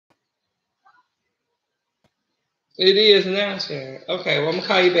It is now, Sharon. Okay, well, I'm going to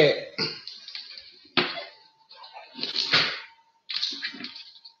call you back.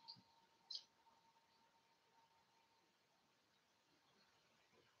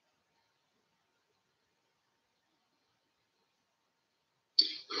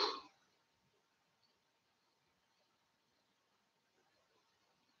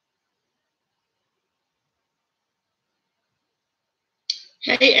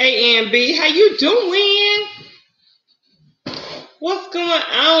 Hey, A and B, how you doing? What's going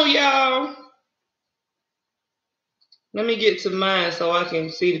on, y'all? Let me get to mine so I can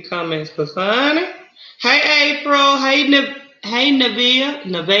see the comments, cause honey. Hey, April. Hey,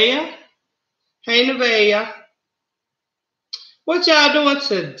 Nevaeh. Hey, Nevaeh. What y'all doing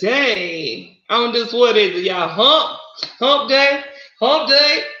today? On this, what is it, y'all? Hump day? Hump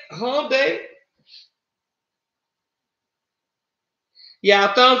day? Hump day?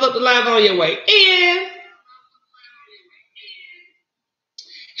 Y'all thumbs up the live on your way in.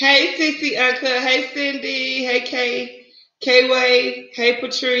 Hey, Cece Uncle. Hey, Cindy. Hey, K-Wave. Hey,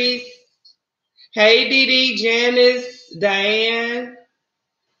 Patrice. Hey, Dee, Janice, Diane.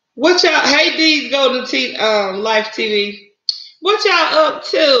 What y'all? Hey, D's Golden Life TV. What y'all up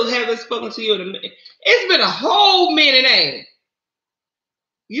to? Haven't spoken to you in a minute. It's been a whole minute, ain't it?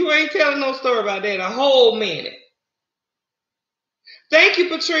 You ain't telling no story about that. A whole minute. Thank you,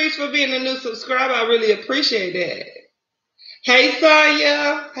 Patrice, for being a new subscriber. I really appreciate that. Hey,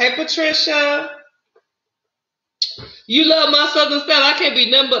 Sonya. Hey, Patricia. You love my Southern style. I can't be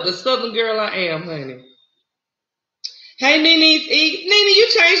nothing but the Southern girl I am, honey. Hey, Nini's Eat. Nini, you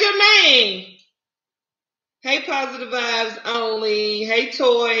changed your name. Hey, Positive Vibes Only. Hey,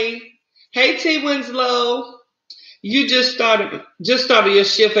 Toy. Hey, T Winslow. You just started your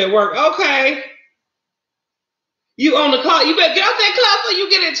shift at work. Okay. You on the clock. You better get off that clock before you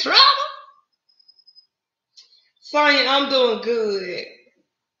get in trouble. Sonya, I'm doing good.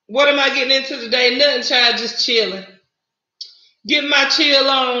 What am I getting into today? Nothing, child. Just chilling. Getting my chill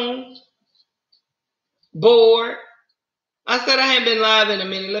on. Bored. I said I haven't been live in a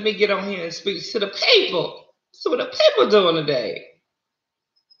minute. Let me get on here and speak to the people. So what the people doing today?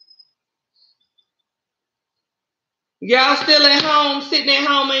 Y'all still at home, sitting at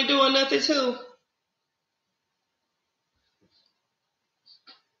home, ain't doing nothing too?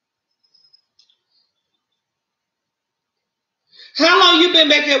 How long you been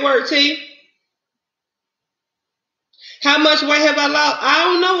back at work, T? How much weight have I lost?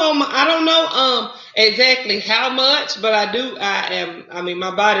 I don't know exactly how much, but I mean,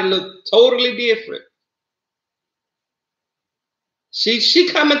 my body look totally different. She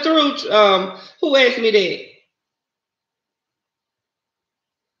coming through. Who asked me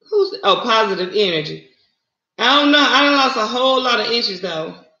that? Positive energy. I don't know. I done lost a whole lot of inches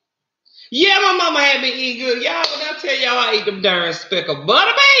though. Yeah, my mama had me eat good. Y'all, when I tell y'all I ate them darn speck of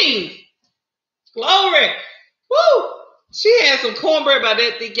butter beans. Glory. Woo! She had some cornbread by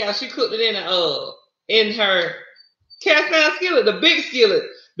that thick, y'all. She cooked it in her cast iron skillet, the big skillet,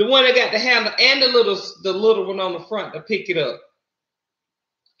 the one that got the handle and the little one on the front to pick it up.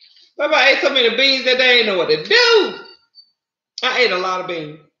 But I ate so many beans that they ain't know what to do. I ate a lot of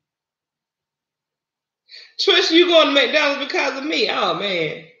beans. Trish, you going to McDonald's because of me? Oh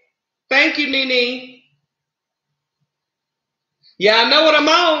man. Thank you, Nene. Y'all know what I'm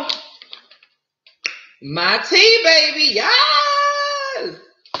on. My tea, baby. Yes.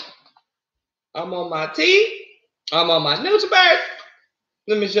 I'm on my tea. I'm on my Nutra.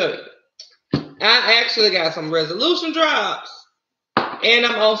 Let me show you. I actually got some resolution drops. And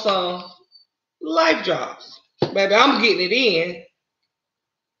I'm on some life drops. Baby, I'm getting it in.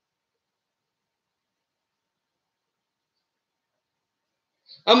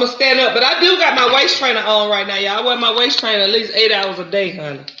 I'm going to stand up. But I do got my waist trainer on right now, y'all. I wear my waist trainer at least 8 hours a day,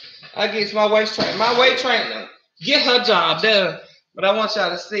 honey. I get my waist trainer. My waist trainer get her job done. But I want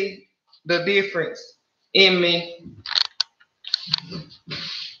y'all to see the difference in me.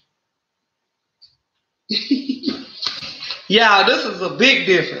 Y'all, this is a big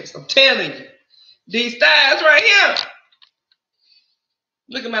difference. I'm telling you. These thighs right here.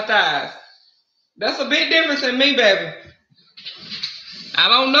 Look at my thighs. That's a big difference in me, baby. I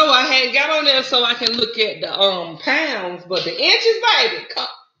don't know. I hadn't got on there so I can look at the pounds, but the inches, baby,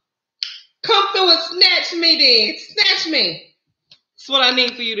 come through and snatch me then. Snatch me. That's what I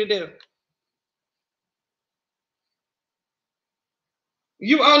need for you to do.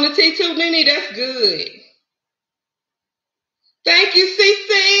 You on the T2, Nene? That's good. Thank you,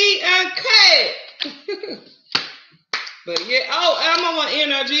 CC. Okay. But yeah, I'm on my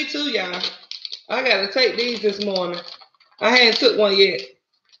NRG too, y'all. I gotta take these this morning. I hadn't took one yet.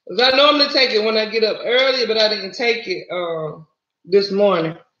 Because I normally take it when I get up early, but I didn't take it this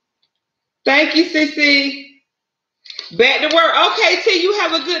morning. Thank you, Cece. Back to work. Okay, T, you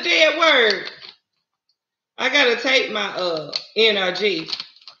have a good day at work. I gotta take my NRG.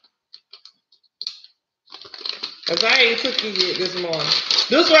 Cause I ain't took it yet this morning.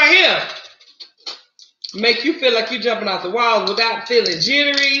 This right here make you feel like you jumping off the walls without feeling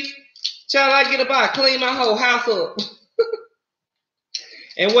jittery. Child, I get up, I clean my whole house up.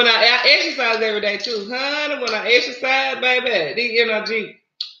 And when I exercise every day too, honey, when I exercise, baby, the NRG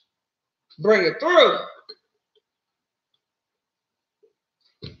bring it through.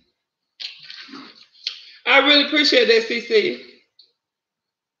 I really appreciate that, CC.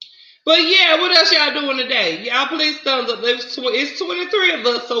 But yeah, what else y'all doing today? Y'all please thumbs up. It's 23 of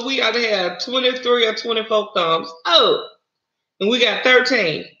us, so we ought to have 23 or 24 thumbs up. And we got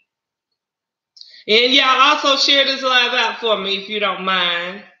 13. And y'all also share this live out for me if you don't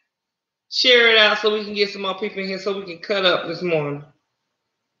mind. Share it out so we can get some more people in here so we can cut up this morning.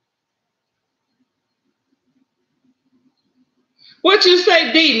 What you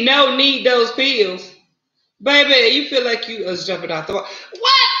say, D? No need those pills. Baby, you feel like you was jumping out the wall.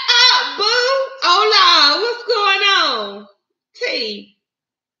 What up, boo? Hola, what's going on? T.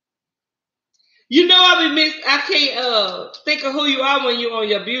 You know I can't think of who you are when you're on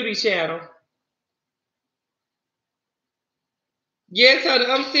your beauty channel. Yes, honey,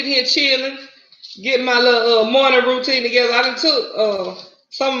 I'm sitting here chilling, getting my little morning routine together. I done took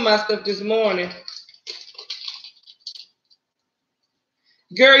some of my stuff this morning.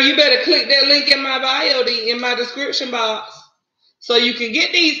 Girl, you better click that link in my bio, in my description box, so you can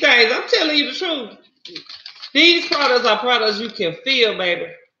get these things. I'm telling you the truth. These products are products you can feel,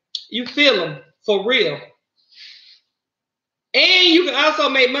 baby. You feel them for real. And you can also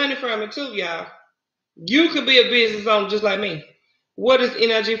make money from it too, y'all. You could be a business owner just like me. What is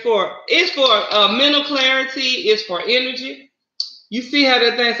energy for? It's for mental clarity. It's for energy. You see how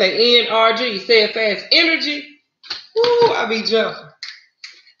that thing say NRG? Say it fast. Energy. Woo, I be jumping.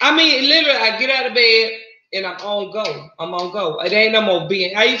 I mean, literally, I get out of bed and I'm on go. I'm on go. It ain't no more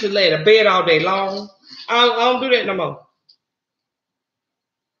being. I used to lay in bed all day long. I don't do that no more.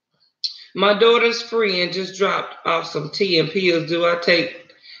 My daughter's friend just dropped off some tea and pills. Do it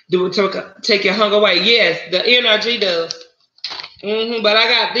take your hunger away? Yes, the NRG does. But I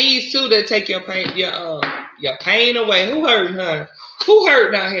got these two that take your pain away. Who hurting, huh? Who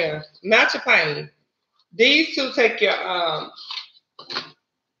hurting out here? Not your pain. These two take your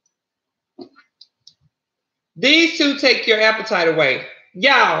appetite away.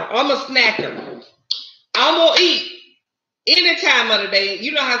 Y'all, I'm a snacker. I'm gonna eat any time of the day.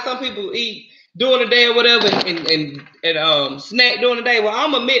 You know how some people eat during the day or whatever and snack during the day. Well,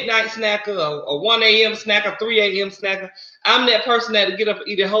 I'm a midnight snacker, a 1 a.m. snacker, 3 a.m. snacker. I'm that person that'll get up and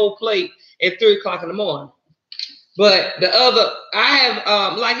eat a whole plate at 3 o'clock in the morning. But the other, I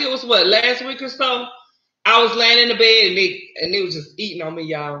have like it was last week or so, I was laying in the bed and it was just eating on me,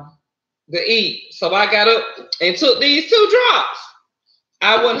 y'all. To eat. So I got up and took these 2 drops.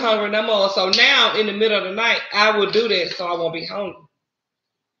 I wasn't hungry no more. So now in the middle of the night, I will do that so I won't be hungry.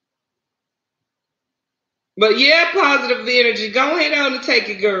 But yeah, positive energy. Go ahead on and take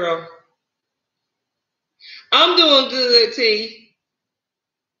it, girl. I'm doing good, T.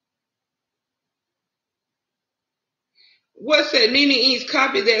 What's that? Nene Eats,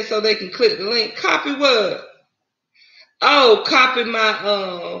 copy that so they can click the link. Copy what? Oh, copy my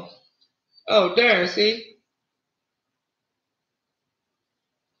oh darn, see?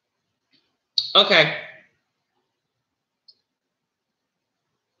 Okay.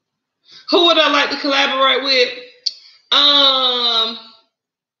 Who would I like to collaborate with? I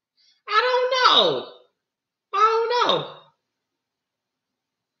don't know.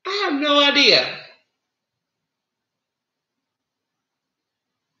 I have no idea.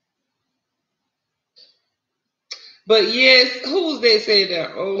 But yes, who's that said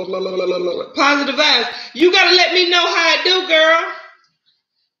that? Oh, positive vibes. You gotta let me know how I do, girl.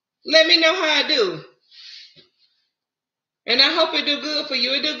 Let me know how I do. And I hope it do good for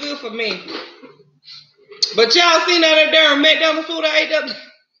you. It do good for me. But y'all seen that darn McDonald's food I ate up?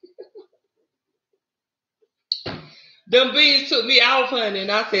 Them beans took me out, honey.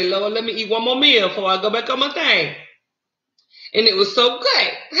 And I said, Lord, let me eat one more meal before I go back on my thing. And it was so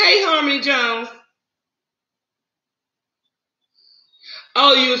good. Hey, Harmony Jones.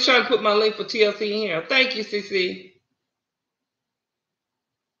 Oh, you was trying to put my link for TLC in here. Thank you, CC.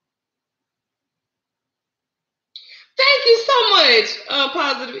 Thank you so much,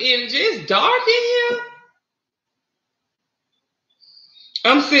 positive energy. It's dark in here.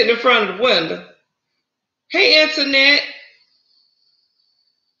 I'm sitting in front of the window. Hey, Antoinette.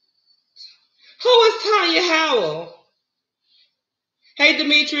 Howell. Hey,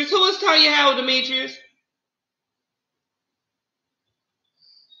 Demetrius. Who is Tanya Howell, Demetrius?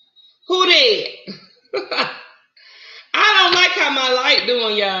 Who that? I don't like how my light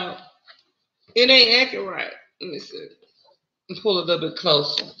doing, y'all. It ain't acting right. Let me see. Pull it a little bit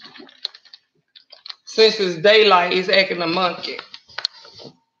closer. Since it's daylight, it's acting a monkey.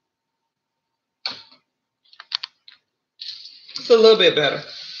 It's a little bit better.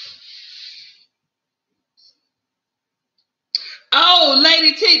 Oh,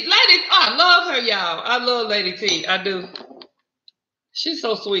 Lady T. I love her, y'all. I love Lady T. I do. She's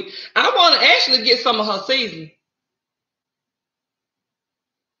so sweet. I want to actually get some of her seasoning.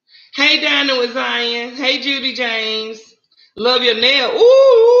 Hey, Dinah with Zion. Hey, Judy James. Love your nail.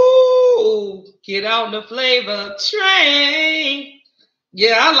 Ooh, get on the flavor train.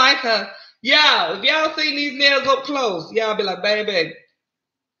 Yeah, I like her. Y'all, if y'all seen these nails up close, y'all be like, baby,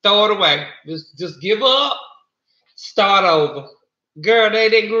 throw it away. Just give up. Start over. Girl,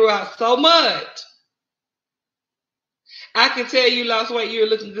 they grew out so much. I can tell you lost weight, you're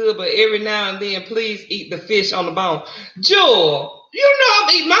looking good, but every now and then, please eat the fish on the bone. Jewel, you know I'm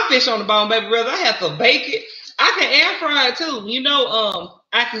eating my fish on the bone, baby brother. I have to bake it. I can air fry it too. You know,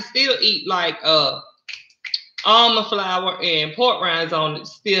 I can still eat like almond flour and pork rinds on it,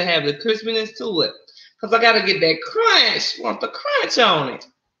 still have the crispiness to it. Because I got to get that crunch. Want the crunch on it.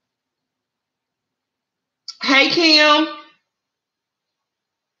 Hey, Kim.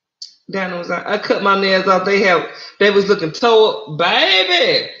 I cut my nails off. They was looking toe,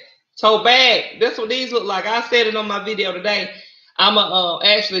 baby. Toe back. That's what these look like. I said it on my video today. I'm going to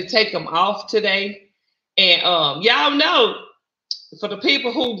actually take them off today. And y'all know, for the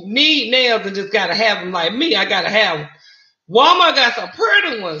people who need nails and just got to have them like me, I got to have them. Walmart got some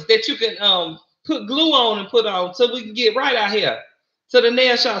pretty ones that you can put glue on and put on so we can get right out here. So the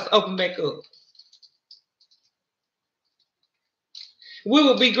nail shops open back up. We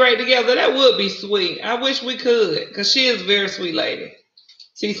would be great together. That would be sweet. I wish we could, because she is a very sweet lady.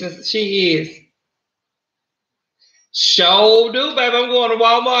 She is. Sure do, baby. I'm going to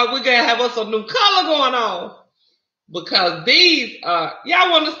Walmart. We gotta have us a new color going on. Because these are, y'all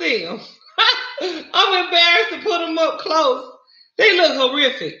want to see them? I'm embarrassed to put them up close. They look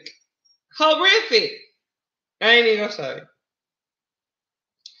horrific. Horrific. I ain't even gonna say.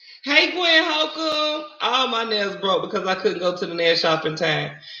 Hey, Gwen Holcomb. All my nails broke because I couldn't go to the nail shop in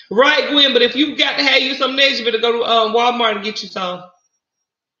time. Right, Gwen, but if you got to have you some nails, you better go to Walmart and get you some.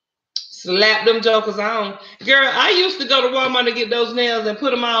 Slap them jokers on. Girl, I used to go to Walmart to get those nails and put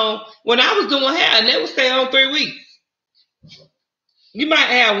them on when I was doing hair, and they would stay on 3 weeks. You might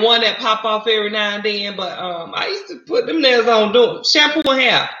have one that pop off every now and then, but I used to put them nails on doing shampoo and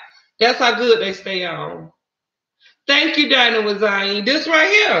hair. That's how good they stay on. Thank you, Dinah with Zion. This right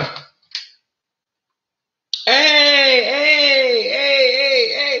here. Hey.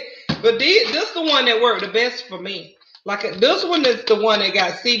 But this the one that worked the best for me. Like this one is the one that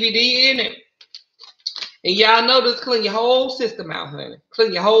got CBD in it. And y'all know this clean your whole system out, honey.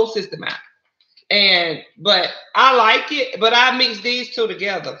 Clean your whole system out. But I like it, but I mix these two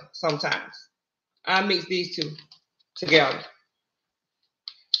together sometimes. I mix these two together.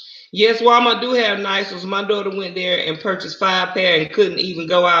 Yes, Walmart do have nice ones. My daughter went there and purchased 5 pair and couldn't even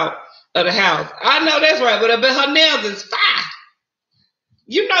go out of the house. I know that's right, but I bet her nails is 5.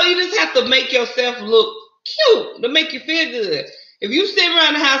 You know, you just have to make yourself look cute to make you feel good. If you sit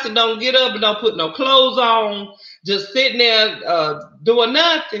around the house and don't get up and don't put no clothes on, just sitting there doing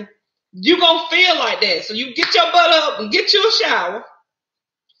nothing, you gonna feel like that. So you get your butt up and get you a shower.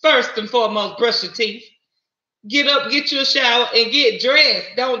 First and foremost, brush your teeth. Get up, get you a shower, and get dressed.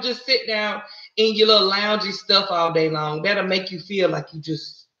 Don't just sit down in your little loungy stuff all day long. That'll make you feel like you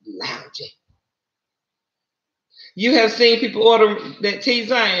just lounging. You have seen people order that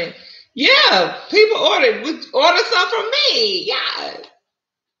T-Zion. Yeah, people order some from me. Yeah.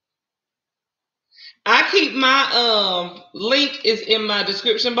 I keep my link is in my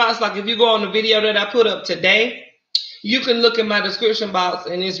description box. Like if you go on the video that I put up today, you can look in my description box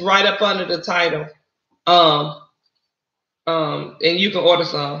and it's right up under the title. And you can order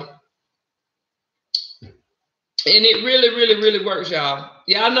some. And it really works, y'all.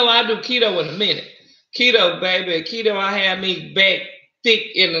 Y'all know I do keto in a minute. Keto, baby. Keto, I have me back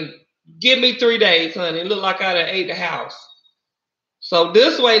thick give me 3 days, honey. It look like I done ate the house. So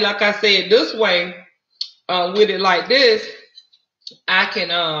this way, like I said, this way, with it like this, I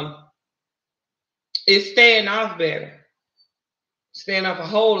can, it's staying off better. Staying off a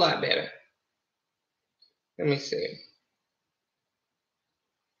whole lot better. Let me see.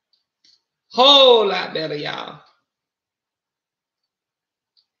 Whole lot better, y'all.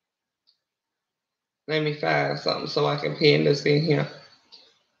 Let me find something so I can pin this in here.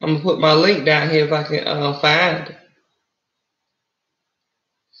 I'm going to put my link down here if I can find it.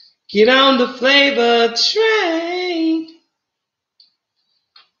 Get on the flavor train.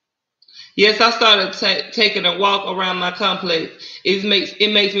 Yes, I started taking a walk around my complex. It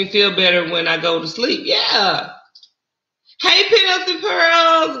makes me feel better when I go to sleep. Yeah. Hey, Peanuts and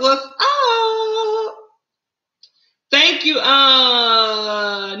Pearls, what's up? Thank you,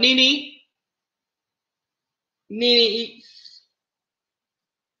 Nene. Nene Eats.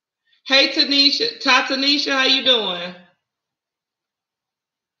 Hey, Tanisha, how you doing?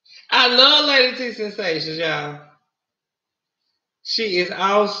 I love Lady T Sensations, y'all. She is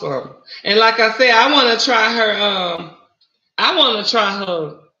awesome. And like I said, I want to try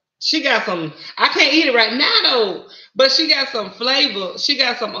her. She got some, I can't eat it right now though, but she got some flavor. She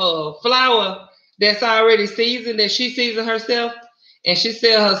got some flour that's already seasoned that she seasoned herself, and she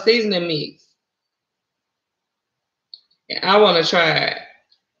sell her seasoning mix. And I want to try it.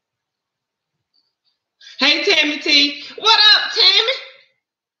 Hey, Tammy T. What up, Tammy?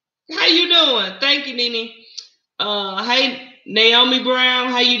 How you doing? Thank you, Nene. Hey, Naomi Brown.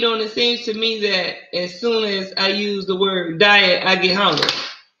 How you doing? It seems to me that as soon as I use the word diet, I get hungry.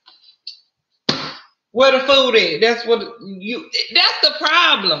 Where the food is? That's the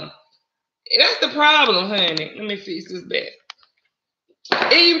problem. That's the problem, honey. Let me fix this back.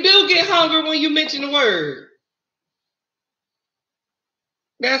 And you do get hungry when you mention the word.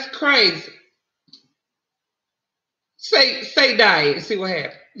 That's crazy. Say diet. See what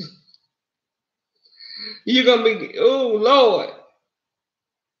happens. You're gonna be, oh Lord.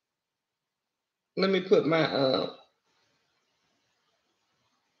 Let me put my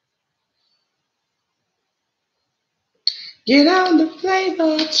get on the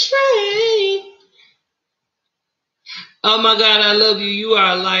flavor train. Oh my God, I love you. You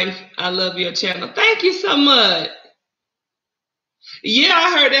are life. I love your channel. Thank you so much. Yeah,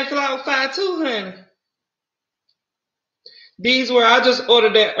 I heard that flower fire too, honey. These were, I just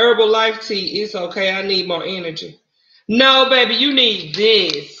ordered that herbal life tea. It's okay. I need more energy. No, baby, you need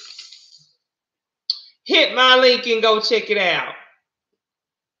this. Hit my link and go check it out.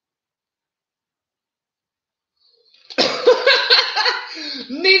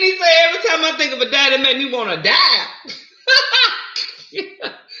 Nene said every time I think of a diet, it make me want to die.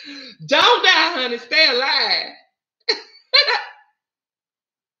 Don't die, honey. Stay alive.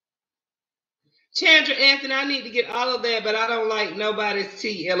 Chandra Anthony, I need to get all of that, but I don't like nobody's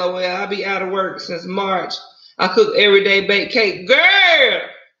tea. LOL. I'll be out of work since March. I cook everyday baked cake. Girl.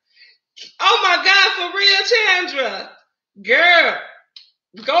 Oh my God, for real, Chandra. Girl.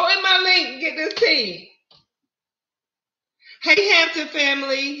 Go in my link and get this tea. Hey, Hampton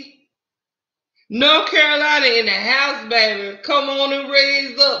family. North Carolina in the house, baby. Come on and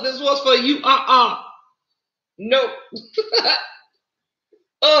raise up. This was for you. Nope.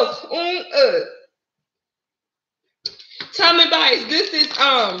 Tommy Bites. This is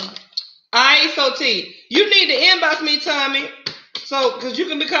Iaso tea. You need to inbox me, Tommy. So, because you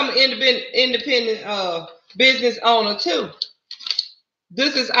can become an independent business owner too.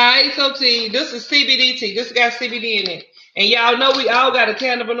 This is Iaso tea. This is CBD tea. This got CBD in it. And y'all know we all got a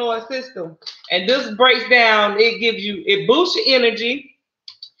cannabinoid system. And this breaks down, it boosts your energy.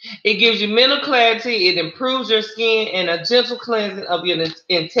 It gives you mental clarity. It improves your skin and a gentle cleansing of your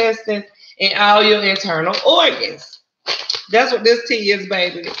intestines and all your internal organs. That's what this tea is,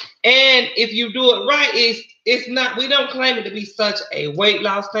 baby. And if you do it right, it's not, we don't claim it to be such a weight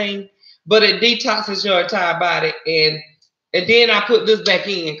loss thing, but it detoxes your entire body. And then I put this back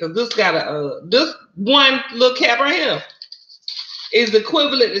in because this got this one little cap right here is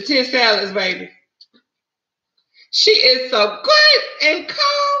equivalent to 10 salads, baby. She is so good and calm.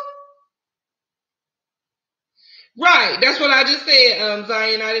 Right, that's what I just said,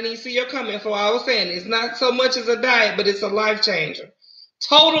 Zion. I didn't even see your comment for. I was saying it's not so much as a diet, but it's a life changer.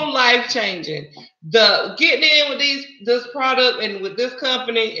 Total life changing. The getting in with this product and with this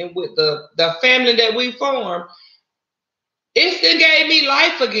company and with the family that we formed, it still gave me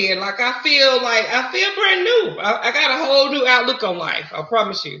life again. Like I feel brand new. I got a whole new outlook on life. I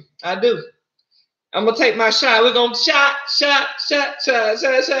promise you, I do. I'm gonna take my shot. We're gonna shot. Oh.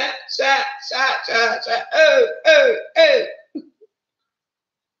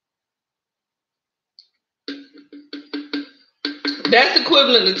 That's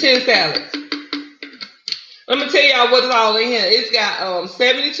equivalent to 10 salads. Let me tell y'all what's all in here. It's got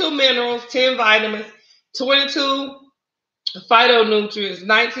 72 minerals, 10 vitamins, 22 phytonutrients,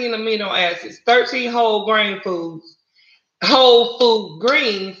 19 amino acids, 13 whole food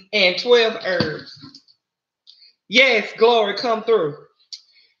greens, and 12 herbs. Yes, glory, come through.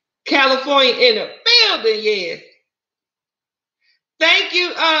 California in the building, yes. Thank you.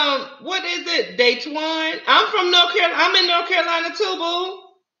 What is it? Daytwan. I'm from North Carolina. I'm in North Carolina too, boo.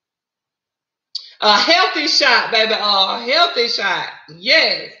 A healthy shot, baby. A healthy shot.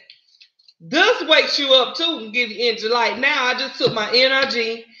 Yes. This wakes you up too and give you energy. Like now, I just took my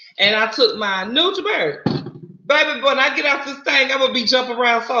NRG and I took my Nutra. Baby, when I get off this thing, I'm gonna be jumping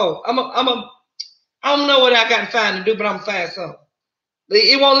around. So I don't know what I got to find to do, but I'm fast. So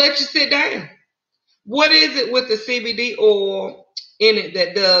it won't let you sit down. What is it with the CBD oil in it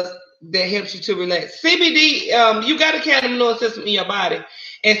that helps you to relax? CBD, you got a cannabinoid system in your body,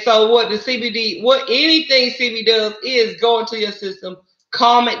 and so what anything CBD does is go into your system,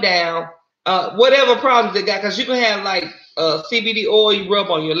 calm it down, whatever problems it got, because you can have like CBD oil you rub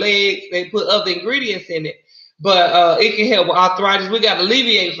on your legs. They put other ingredients in it, but it can help with arthritis. We got to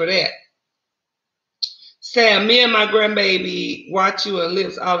alleviate for that. Sam, me and my grandbaby watch you on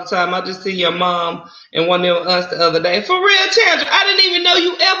Lips all the time. I just see your mom and one of them us the other day. For real, Chandra, I didn't even know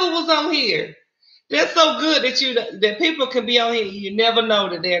you ever was on here. That's so good that people can be on here. You never know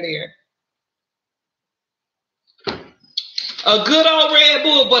that they're there. A good old Red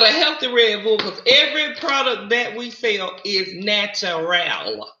Bull, but a healthy Red Bull, because every product that we sell is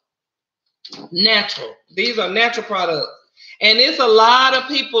natural. Natural. These are natural products. And it's a lot of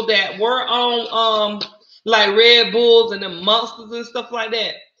people that were on like Red Bulls and the Monsters and stuff like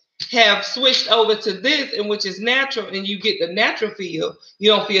that have switched over to this, and which is natural, and you get the natural feel. You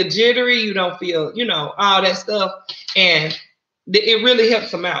don't feel jittery, you don't feel, all that stuff, and it really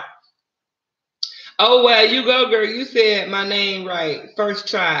helps them out. Oh, well, you go, girl. You said my name right. First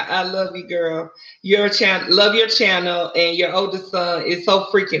try. I love you, girl. Love your channel, and your oldest son is so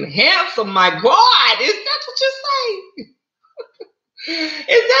freaking handsome. My God, is that what you say?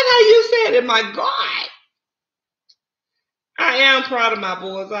 Is that how you said it? My God. I am proud of my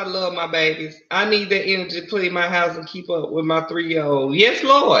boys. I love my babies. I need that energy to clean my house and keep up with my 3-year-old. Yes,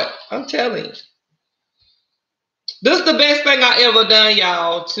 Lord. I'm telling you. This is the best thing I ever done,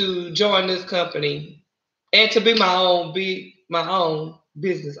 y'all, to join this company and to be my own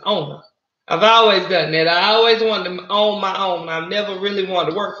business owner. I've always done that. I always wanted to own my own. I've never really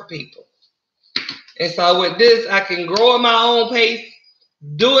wanted to work for people. And so with this, I can grow at my own pace,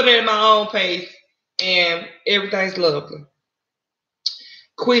 do it at my own pace, and everything's lovely.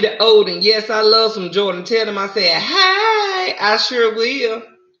 Quita Odin, yes, I love some Jordan. Tell them I said, hi, I sure will.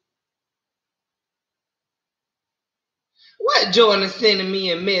 What Jordan is sending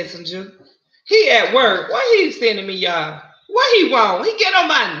me in Messenger? He at work. Why he sending me y'all? What he want? He get on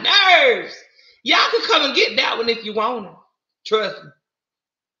my nerves. Y'all can come and get that one if you want it. Trust me.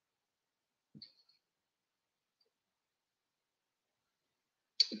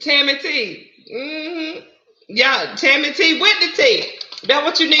 Tammy T. Mm-hmm. Yeah, Tammy T with the T. That's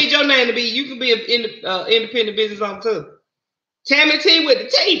what you need your name to be. You can be an independent business owner too. Tammy T with the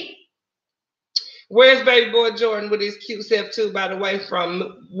T. Where's baby boy Jordan with his cute self too, by the way,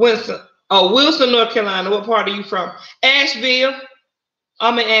 from Wilson, North Carolina. What part are you from? Asheville.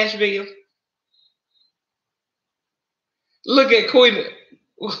 I'm in Asheville. Look at Quita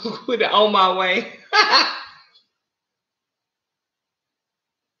on my way.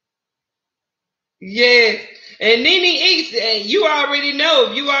 Yes. And Nene Eats, you already know.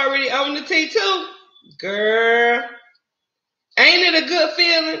 If you already own the T2, girl, ain't it a good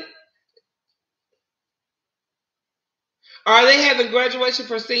feeling? Are they having graduation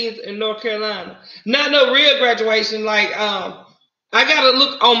for seniors in North Carolina? Not no real graduation. Like, I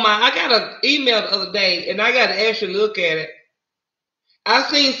got an email the other day, and I got to actually look at it. I've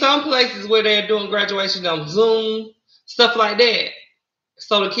seen some places where they're doing graduation on Zoom, stuff like that,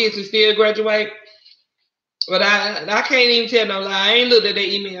 so the kids can still graduate. But I can't even tell no lie. I ain't looked at their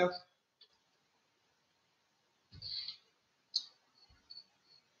email.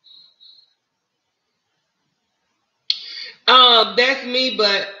 That's me,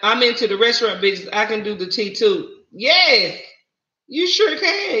 but I'm into the restaurant business. I can do the T2. Yes, you sure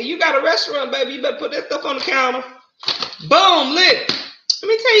can. You got a restaurant, baby. You better put that stuff on the counter. Boom, lit. Let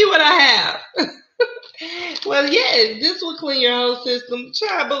me tell you what I have. Well, yeah, this will clean your whole system.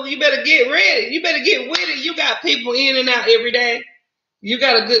 Child, but you better get ready. You better get with it. You got people in and out every day. You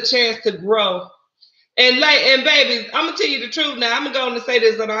got a good chance to grow. And babies, I'm gonna tell you the truth now. I'm gonna go on and say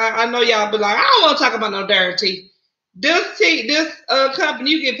this, and I know y'all be like, I don't want to talk about no darn tea. This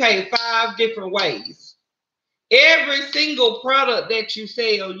company, you get paid 5 different ways. Every single product that you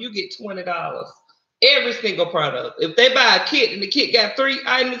sell, you get $20. Every single product. If they buy a kit and the kit got 3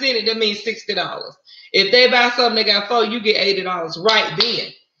 items in it, that means $60. If they buy something that got 4, you get $80 right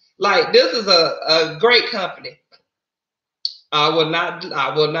then. Like, this is a great company. I will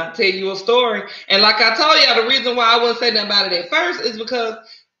not tell you a story. And like I told y'all, the reason why I wouldn't say nothing about it at first is because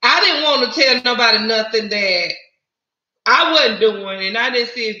I didn't want to tell nobody nothing that I wasn't doing, and I didn't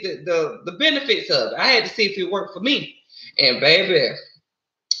see if the benefits of it. I had to see if it worked for me. And baby,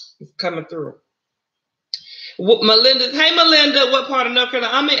 it's coming through. Melinda, hey Melinda, what part of North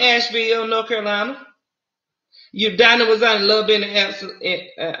Carolina? I'm in Asheville, North Carolina. You Dinah was on Love in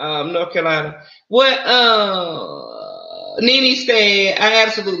North Carolina. What Nene said, I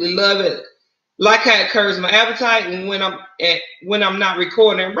absolutely love it. Like how it curbs my appetite and when I'm not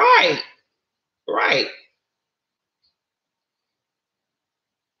recording. Right.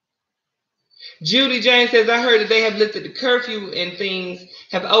 Judy Jane says, I heard that they have lifted the curfew and things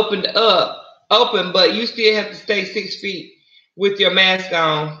have open, but you still have to stay 6 feet with your mask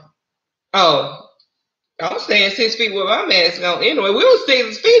on. Oh, I'm staying 6 feet with my mask on. Anyway, we were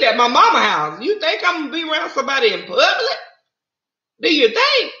 6 feet at my mama's house. You think I'm gonna be around somebody in public? Do you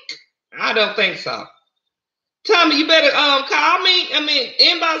think? I don't think so. Tommy, you better call me.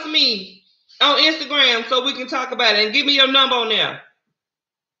 Inbox me on Instagram so we can talk about it and give me your number on there.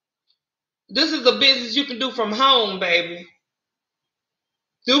 This is a business you can do from home, baby.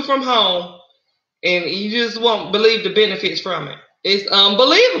 Do from home, and you just won't believe the benefits from it. It's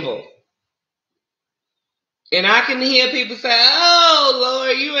unbelievable. And I can hear people say, oh,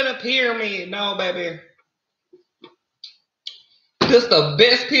 Lord, you in a pyramid. No, baby. This is the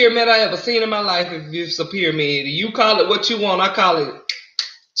best pyramid I ever seen in my life. If it's a pyramid, you call it what you want. I call it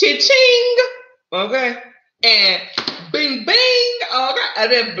cha-ching. Okay? And bing, bing. Okay?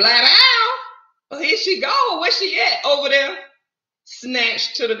 And then blah, blah. Here she go. Where's she at? Over there.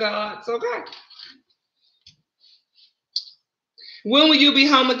 Snatched to the gods. Okay? When will you be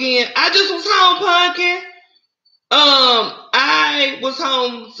home again? I just was home, Pumpkin. I was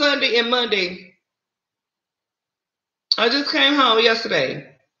home Sunday and Monday. I just came home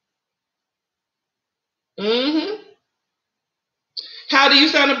yesterday. How do you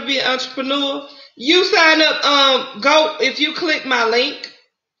sign up to be an entrepreneur? You sign up, go, if you click my link,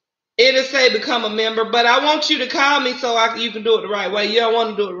 it'll say become a member, but I want you to call me so you can do it the right way. You don't want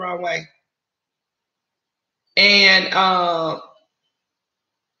to do it the wrong way. And,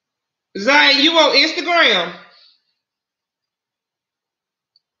 Zion, you on Instagram?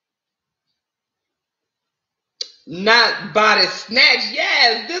 Not body snatch.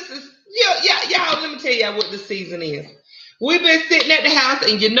 Yes, this is y'all. Let me tell y'all what the season is. We've been sitting at the house,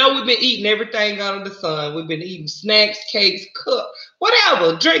 and we've been eating everything under the sun. We've been eating snacks, cakes,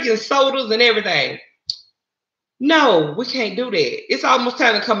 whatever, drinking sodas and everything. No, we can't do that. It's almost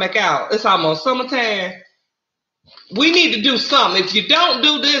time to come back out. It's almost summertime. We need to do something. If you don't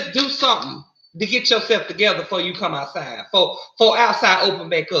do this, do something to get yourself together before you come outside. For outside open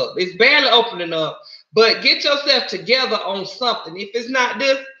back up. It's barely opening up. But get yourself together on something. If it's not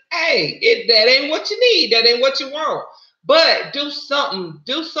this, hey, that ain't what you need. That ain't what you want. But do something.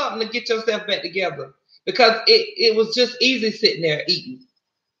 Do something to get yourself back together. Because it was just easy sitting there eating.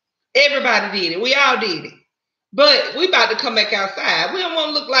 Everybody did it. We all did it. But we about to come back outside. We don't want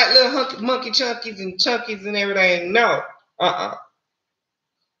to look like little monkey chunkies and everything. No.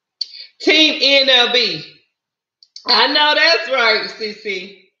 Team NLB. I know that's right,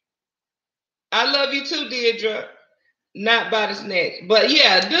 Cece. I love you too, Deirdre. Not body snatch. But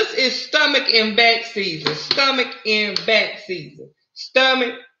yeah, this is stomach and back season. Stomach and back season.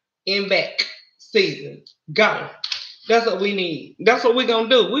 Stomach and back season. Go. That's what we need. That's what we're going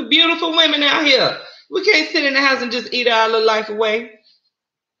to do. We're beautiful women out here. We can't sit in the house and just eat our little life away.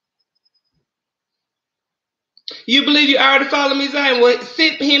 You believe you already follow me, Zion? Well,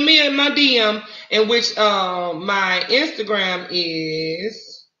 hit me in my DM, in which my Instagram is...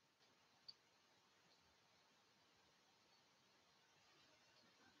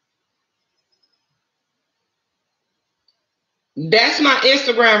 That's my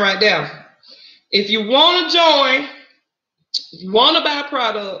Instagram right there. If you want to join, if you want to buy a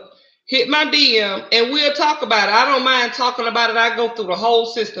product, hit my DM and we'll talk about it. I don't mind talking about it. I go through the whole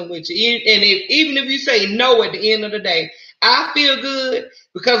system with you. And even if you say no at the end of the day, I feel good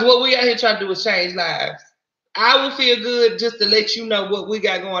because what we out here trying to do is change lives. I will feel good just to let you know what we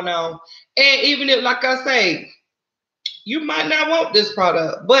got going on. And even if, like I say, you might not want this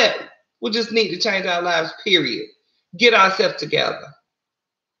product, but we just need to change our lives, period. Get ourselves together.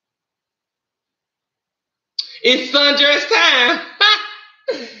 It's sundress time.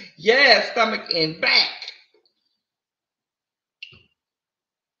 Yeah, stomach and back.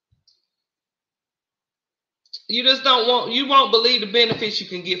 You just you won't believe the benefits you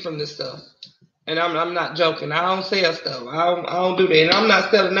can get from this stuff. And I'm not joking. I don't sell stuff. I don't do that. And I'm not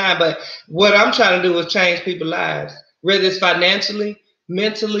selling that. But what I'm trying to do is change people's lives. whether it's financially,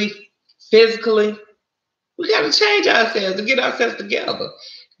 mentally, physically. We got to change ourselves to get ourselves together.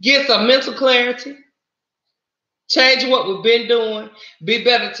 Get some mental clarity. Change what we've been doing. Be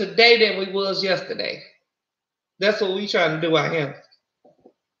better today than we was yesterday. That's what we trying to do out here.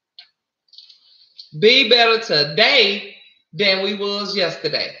 Be better today than we was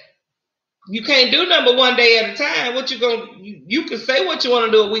yesterday. You can't do number one day at a time. What you can say what you want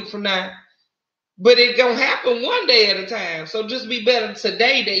to do a week from now, but it gonna happen one day at a time. So just be better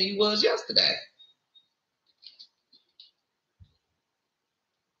today than you was yesterday.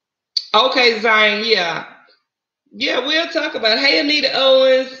 Okay, Zion, yeah, we'll talk about it. Hey, Anita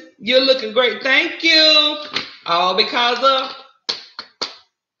Owens, you're looking great. Thank you. All because of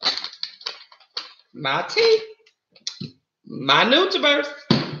my tea, my Nutra,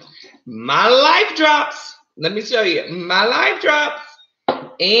 my life drops. Let me show you my life drops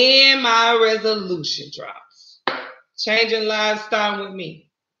and my resolution drops. Changing lives starting with me.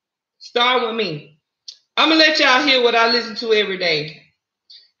 Start with me. I'm gonna let y'all hear what I listen to every day.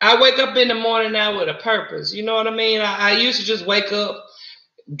 I wake up in the morning now with a purpose. You know what I mean? I used to just wake up,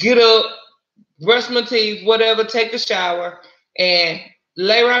 get up, brush my teeth, whatever, take a shower, and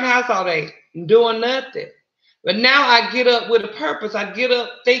lay around the house all day doing nothing. But now I get up with a purpose. I get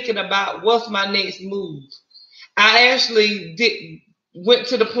up thinking about what's my next move. I actually went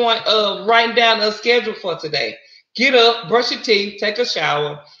to the point of writing down a schedule for today. Get up, brush your teeth, take a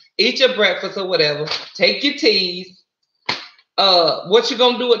shower, eat your breakfast or whatever, take your teas. What you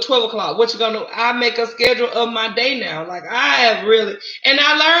gonna do at 12 o'clock? What you gonna do? I make a schedule of my day now. Like I have really, and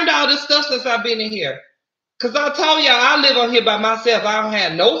I learned all this stuff since I've been in here. Cause I told y'all I live on here by myself. I don't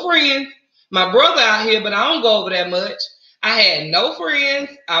have no friends. My brother out here, but I don't go over that much. I had no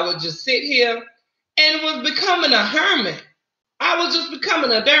friends. I would just sit here and was becoming a hermit. I was just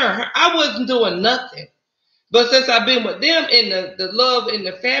becoming a darn. I wasn't doing nothing. But since I've been with them and the love in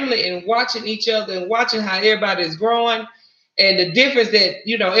the family and watching each other and watching how everybody is growing and the difference that,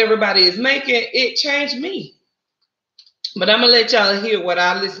 everybody is making, it changed me. But I'm going to let y'all hear what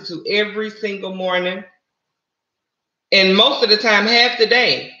I listen to every single morning. And most of the time, half the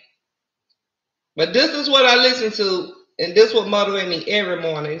day. But this is what I listen to. And this will motivate me every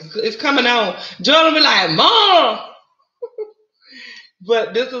morning. It's coming on. Jordan be like, Mom!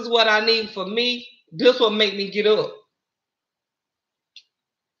 But this is what I need for me. This will make me get up.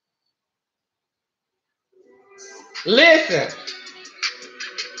 Listen.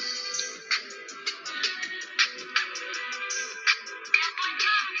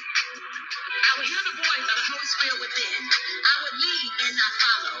 I will hear the voice of the Holy Spirit within. I will lead and not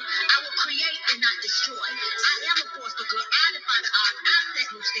follow. I will create and not destroy. I am a force for good. I defy the odds. I set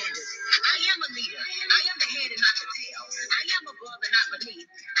new standards. I am a leader. I am the head and not the tail. I am above and not beneath.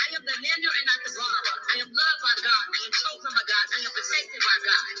 I am the lender and not the borrower. I am loved by God. I am chosen by God. I am protected by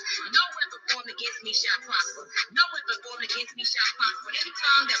God. No weapon formed against me shall prosper. No weapon formed against me shall prosper. Every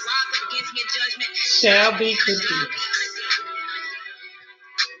tongue that rises up against me in judgment shall be condemned.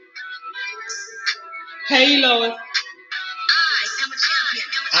 Hey, Lois. I am a champion.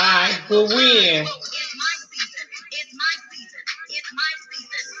 I will win. It's my season. It's my season. It's my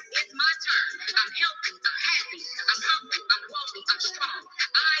season. It's my turn. I'm healthy. I'm happy. I'm humble. I'm wealthy. I'm strong.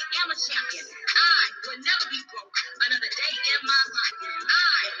 I am a champion. I will never be broke another day in my life.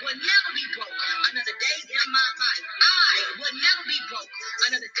 I will never be broke another day in my life. I will never be broke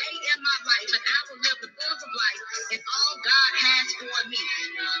another day in my life. And I will live the fullness of life and all God has for me.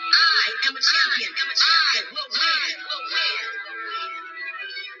 I am a champion. I will win.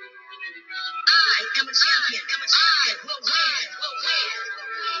 I am a champion. I will win.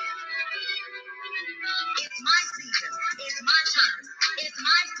 It's my season. It's my turn. It's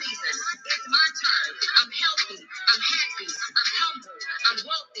my season. It's my turn. I'm healthy. I'm happy. I'm humble. I'm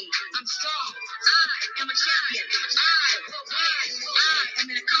wealthy. I'm strong. I am a champion. I will win. I am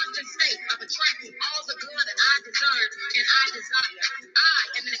in a constant state of attracting all the good that I deserve and I desire. I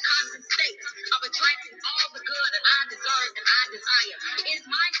am in a constant state of attracting all the good that I deserve and I desire. It's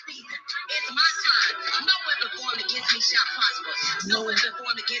my season. It's my time. No weapon formed against me shall prosper. No weapon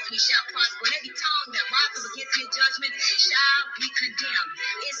formed against me shall prosper. And every tongue that rises against me in judgment shall be condemned.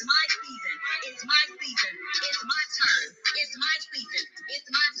 It's my season. It's my season. It's my turn. It's my season. It's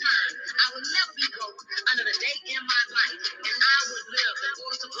my turn. I will never be broke another day in my life. And I will live the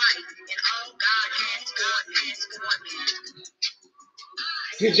fullness of life and all God has for me.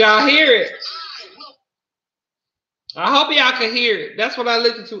 Did y'all hear it? I hope y'all can hear it. That's what I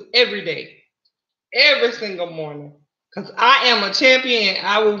listen to every day. Every single morning. Because I am a champion.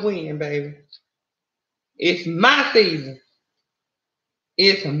 I will win, baby. It's my season.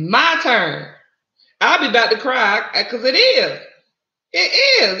 It's my turn. I'll be about to cry because it is. It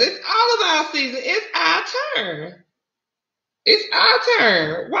is. It's all of our season. It's our turn. It's our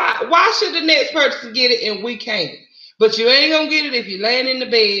turn. Why should the next person get it and we can't? But you ain't gonna get it if you're laying in the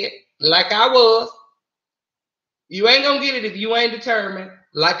bed like I was. You ain't gonna get it if you ain't determined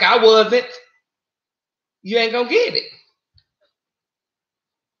like I wasn't. You ain't gonna get it.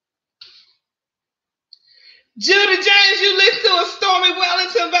 Judah James, you listen to a Stormy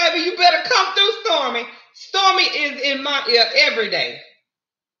Wellington, baby. You better come through, Stormy. Stormy is in my ear every day.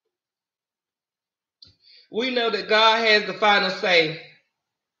 We know that God has the final say.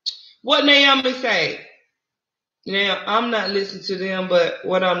 What Naomi say? Now, I'm not listening to them, but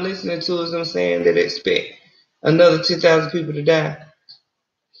what I'm listening to is them saying that they expect another 2,000 people to die.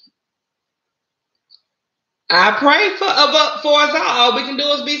 I pray for us all. All we can do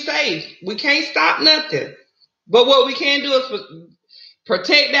is be safe. We can't stop nothing. But what we can do is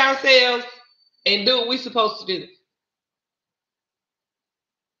protect ourselves and do what we're supposed to do.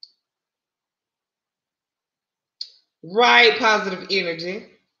 Right, positive energy.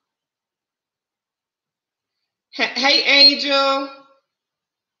 Hey, Angel.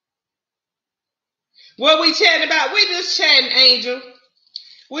 What we chatting about? We just chatting, Angel.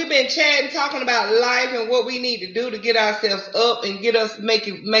 We've been chatting, talking about life and what we need to do to get ourselves up and get us make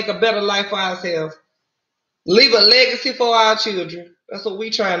a better life for ourselves. Leave a legacy for our children. That's what we're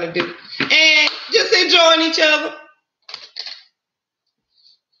trying to do. And just enjoying each other.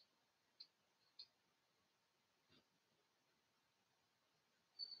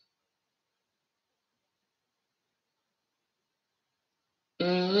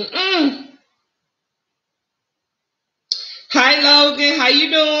 Hi, Logan. How you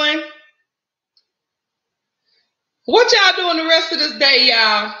doing? What y'all doing the rest of this day,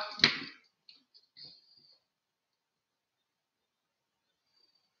 y'all?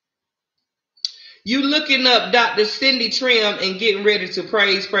 You looking up Dr. Cindy Trim and getting ready to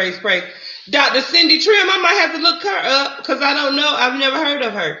praise. Dr. Cindy Trim, I might have to look her up because I don't know. I've never heard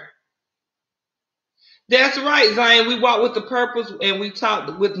of her. That's right, Zion. We walk with the purpose and we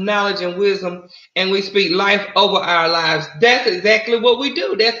talk with knowledge and wisdom and we speak life over our lives. That's exactly what we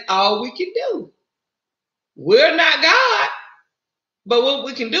do. That's all we can do. We're not God, but what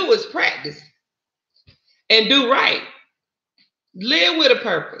we can do is practice and do right. Live with a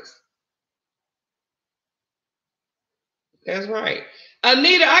purpose. That's right.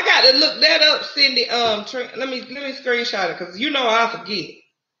 Anita, I got to look that up, Cindy. Let me screenshot it because you know I forget.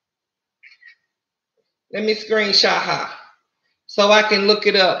 Let me screenshot her so I can look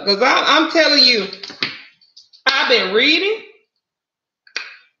it up. Because I'm telling you, I've been reading.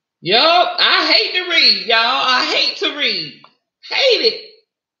 Yup, I hate to read, y'all. I hate to read. Hate it.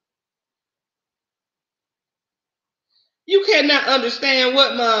 You cannot understand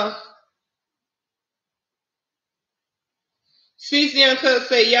what my CC Uncut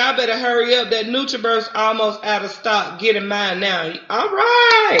say. Y'all better hurry up. That Nutra almost out of stock. Getting mine now. All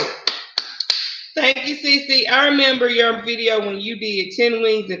right. Thank you, CC. I remember your video when you did 10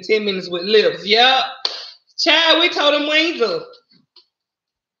 wings in 10 minutes with lips. Yup. Child, we told them wings up.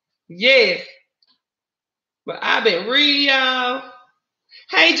 Yes. But I've been reading, y'all.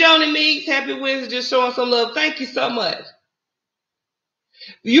 Hey, Joni Meeks. Happy Wednesday. Just showing some love. Thank you so much.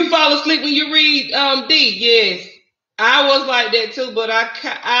 You fall asleep when you read D. Yes. I was like that too, but I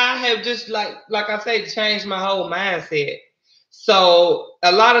have just like I say, changed my whole mindset. So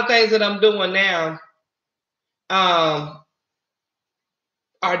a lot of things that I'm doing now are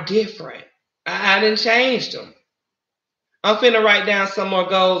different. I didn't change them. I'm finna write down some more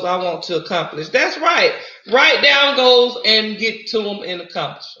goals I want to accomplish. That's right. Write down goals and get to them and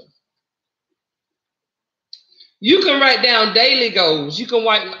accomplish them. You can write down daily goals. You can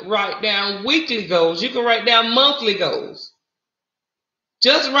write down weekly goals. You can write down monthly goals.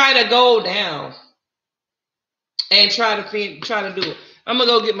 Just write a goal down and try to do it. I'm gonna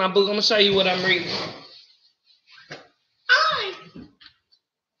go get my book. I'm gonna show you what I'm reading.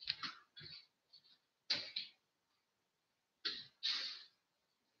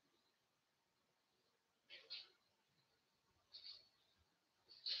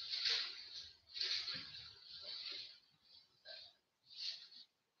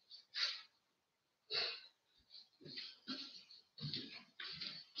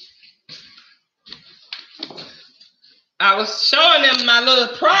 I was showing them my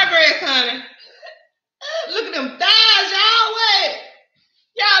little progress, honey. Look at them thighs, y'all. Wait.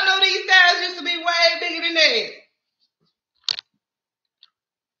 Y'all know these thighs used to be way bigger than that.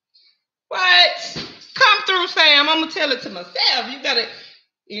 What? Come through, Sam. I'm going to tell it to myself. You got to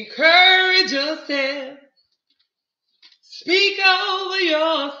encourage yourself. Speak over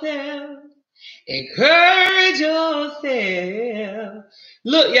yourself. Encourage yourself.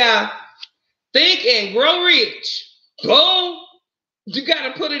 Look, y'all. Think and grow rich. Go. You got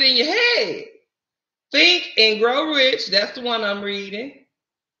to put it in your head. Think and Grow Rich. That's the one I'm reading.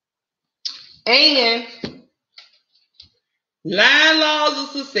 And 9 Laws of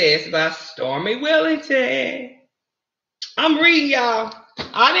Success by Stormy Wellington. I'm reading, y'all.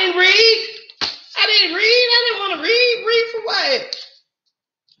 I didn't want to read. Read for what?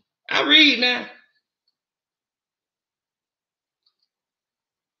 I read now.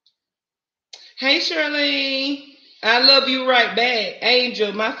 Hey, Charlene. I love you right back.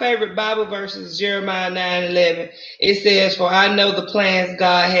 Angel, my favorite Bible verse is Jeremiah 9:11. It says, for I know the plans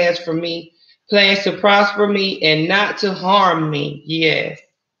God has for me, plans to prosper me and not to harm me. Yes.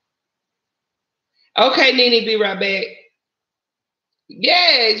 Okay, Nene, be right back.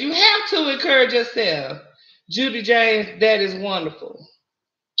 Yes, you have to encourage yourself. Judy James, that is wonderful.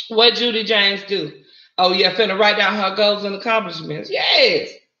 What Judy James do? Oh, yeah, finna write down her goals and accomplishments. Yes.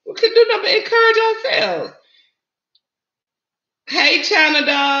 We could do nothing but encourage ourselves. Hey, China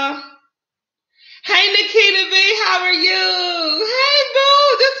Doll. Hey, Nikita B, how are you? Hey,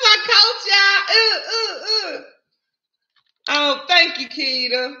 boo, this is my coach, y'all. Oh, thank you,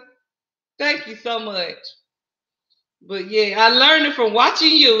 Keita. Thank you so much. But yeah, I learned it from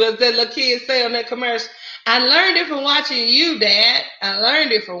watching you, as that little kid say on that commercial. I learned it from watching you, Dad. I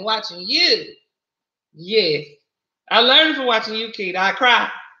learned it from watching you. Yes. I learned it from watching you, Keita. I cry.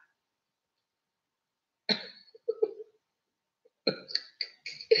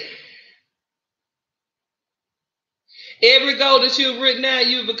 Every goal that you've written down,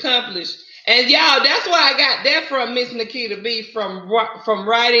 you've accomplished. And y'all, that's why I got that from Miss Nikita B, from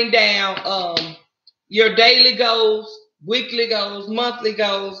writing down your daily goals, weekly goals, monthly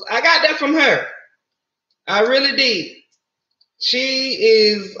goals. I got that from her. I really did. She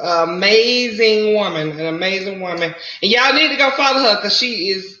is an amazing woman, And y'all need to go follow her because she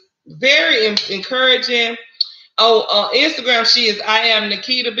is very encouraging. Oh, Instagram, she is I am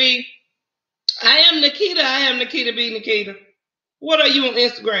Nikita B. I am Nikita B. Nikita. What are you on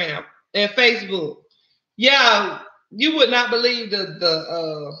Instagram and Facebook? Yeah, you would not believe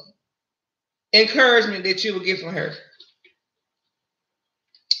the encouragement that you will get from her.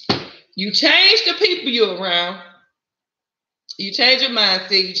 You change the people you're around. You change your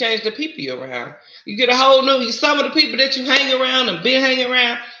mindset. You change the people you're around. You get a whole new. Some of the people that you hang around and been hanging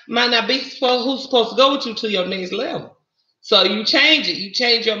around might not be who's supposed to go with you to your next level. So you change it. You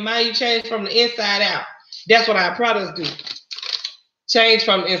change your mind. You change from the inside out. That's what our products do. Change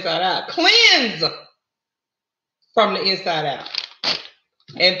from the inside out. Cleanse from the inside out.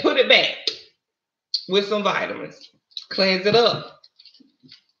 And put it back with some vitamins. Cleanse it up.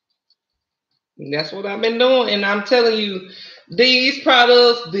 And that's what I've been doing. And I'm telling you, these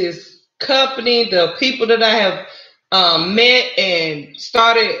products, this company, the people that I have met and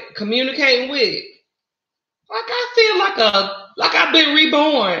started communicating with, like I feel like I've been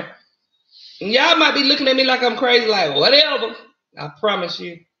reborn. And y'all might be looking at me like I'm crazy, like whatever. I promise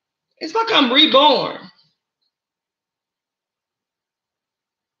you. It's like I'm reborn.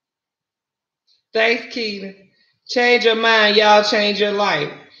 Thanks, Keita. Change your mind, y'all. Change your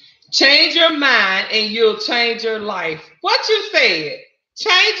life. Change your mind and you'll change your life. What you said?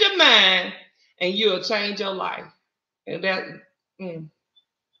 Change your mind and you'll change your life. And that,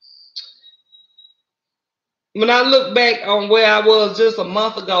 when I look back on where I was just a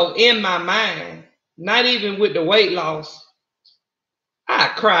month ago in my mind, not even with the weight loss, I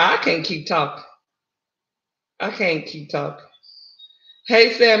cry. I can't keep talking.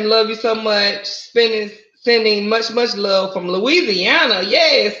 Hey, Sam, love you so much. Sending much, much love from Louisiana.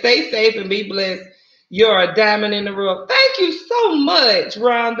 Yeah, stay safe and be blessed. You're a diamond in the rough. Thank you so much,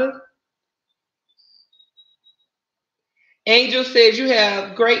 Rhonda. Angel says you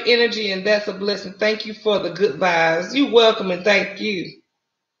have great energy and that's a blessing. Thank you for the good vibes. You're welcome and thank you.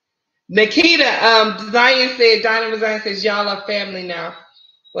 Nikita, Diane says y'all are family now.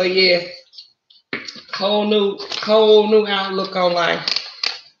 Well, yes, whole new outlook on life.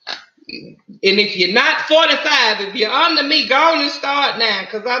 And if you're not 45, if you're under me, go on and start now.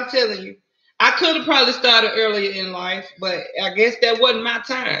 Because I'm telling you, I could have probably started earlier in life, but I guess that wasn't my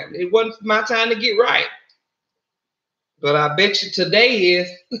time. It wasn't my time to get right. But I bet you today is.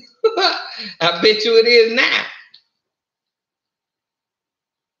 I bet you it is now.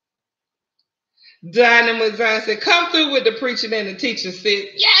 Dynamo Zion said, come through with the preaching and the teaching. Said,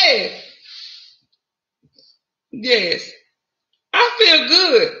 yes. Yes. I feel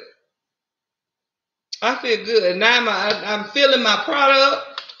good. And now I'm feeling my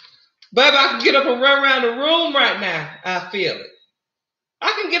product. Baby, I can get up and run around the room right now. I feel it.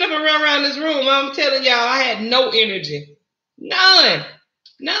 I can get up and run around this room. I'm telling y'all, I had no energy. None.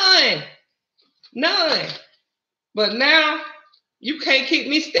 But now, you can't keep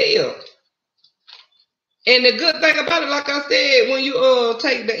me still. And the good thing about it, like I said, when you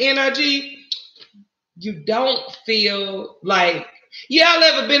take the NRG, you don't feel like, y'all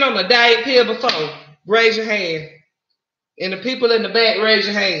ever been on a diet pill before? Raise your hand. And the people in the back, raise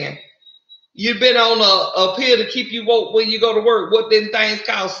your hand. You've been on a pill to keep you woke when you go to work. What them things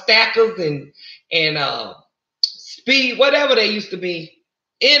called stackers and speed, whatever they used to be,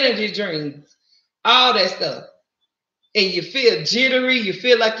 energy drinks, all that stuff. And you feel jittery, you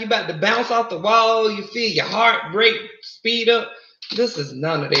feel like you're about to bounce off the wall, you feel your heart rate speed up. This is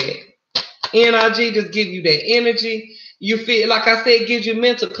none of that. NRG just gives you that energy. You feel, like I said, it gives you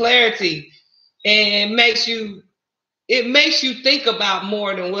mental clarity and makes you think about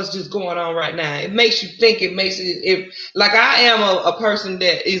more than what's just going on right now. It makes you think, like I am a person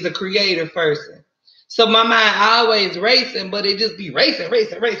that is a creative person. So my mind always racing, but it just be racing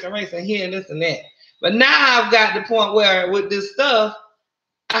here and this and that. But now I've got the point where with this stuff,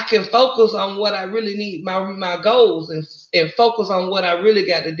 I can focus on what I really need, my goals, and focus on what I really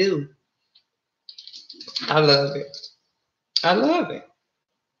got to do. I love it.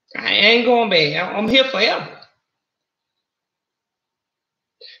 I ain't going back. I'm here forever.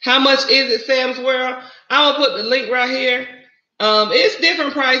 How much is it, Sam's World? I'm going to put the link right here. It's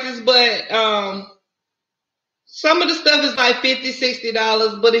different prices, but some of the stuff is like $50,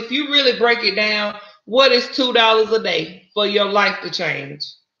 $60. But if you really break it down, what is $2 a day for your life to change?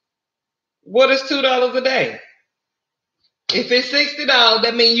 What is $2 a day? If it's $60,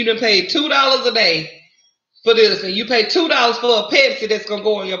 that means you done paid $2 a day for this, and you pay $2 for a Pepsi that's gonna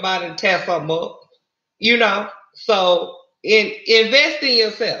go in your body and tear something up. You know, so invest in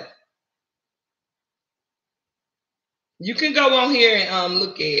yourself. You can go on here and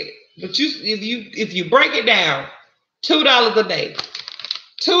look at it, but if you break it down, $2 a day,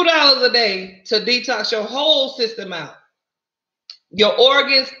 $2 a day to detox your whole system out, your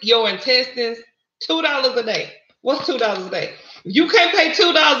organs, your intestines. $2 a day. What's $2 a day? If you can't pay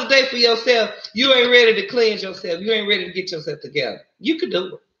 $2 a day for yourself, you ain't ready to cleanse yourself. You ain't ready to get yourself together. You can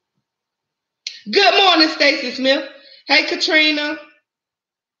do it. Good morning, Stacy Smith. Hey, Katrina.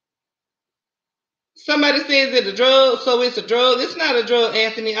 Somebody says it's a drug, so it's a drug. It's not a drug,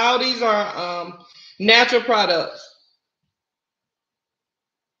 Anthony. All these are natural products.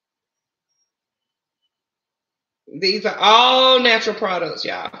 These are all natural products,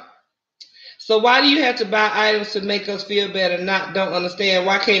 y'all. So why do you have to buy items to make us feel better? Don't understand.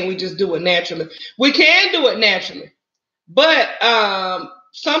 Why can't we just do it naturally? We can do it naturally, but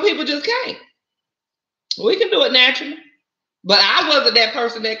some people just can't. We can do it naturally, but I wasn't that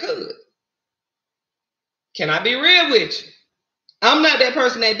person that could. Can I be real with you? I'm not that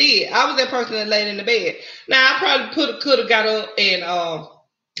person that did. I was that person that laid in the bed. Now I probably could have got up and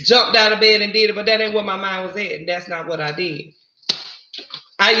jumped out of bed and did it, but that ain't where my mind was at, and that's not what I did.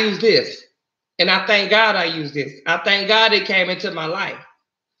 I used this. And I thank God I used this. I thank God it came into my life.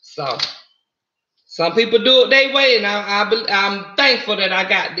 So some people do it their way, and I'm thankful that I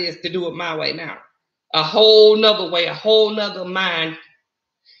got this to do it my way now. A whole nother way, a whole nother mind,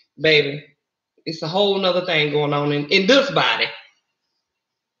 baby. It's a whole nother thing going on in this body.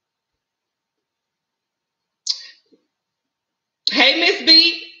 Hey, Miss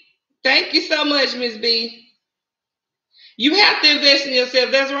B. Thank you so much, Miss B. You have to invest in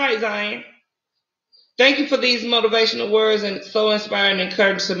yourself. That's right, Zion. Thank you for these motivational words and so inspiring and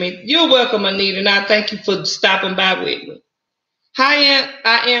encouraging to me. You're welcome, Anita, and I thank you for stopping by with me. Hi,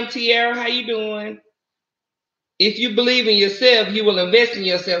 I am Tiara. How you doing? If you believe in yourself, you will invest in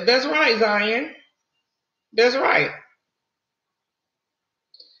yourself. That's right, Zion. That's right.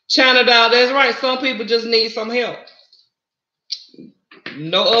 China Doll, that's right. Some people just need some help.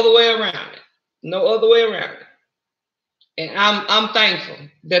 No other way around it. No other way around it. And I'm thankful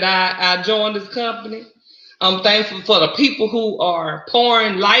that I joined this company. I'm thankful for the people who are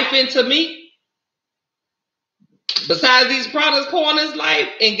pouring life into me. Besides these products pouring this life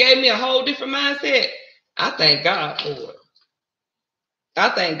and gave me a whole different mindset, I thank God for it. I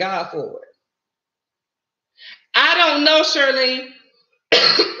thank God for it. I don't know, Shirley.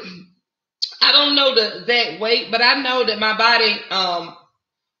 I don't know the exact weight, but I know that my body,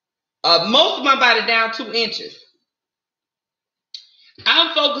 most of my body down 2 inches.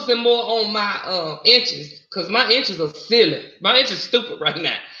 I'm focusing more on my inches because my inches are silly. My inches are stupid right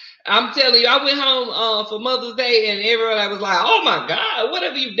now. I'm telling you, I went home for Mother's Day and everybody was like, "Oh my God, what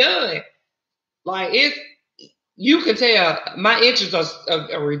have you done?" Like you can tell my inches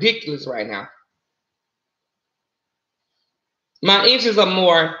are ridiculous right now. My inches are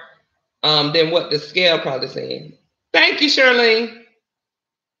more than what the scale probably saying. Thank you, Shirlene.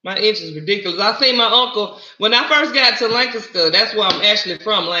 My inch is ridiculous. I seen my uncle when I first got to Lancaster. That's where I'm actually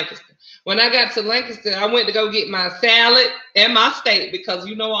from, Lancaster. When I got to Lancaster, I went to go get my salad and my steak because I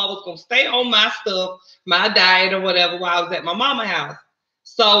was gonna stay on my stuff, my diet or whatever, while I was at my mama's house.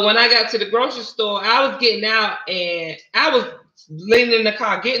 So when I got to the grocery store, I was getting out and I was leaning in the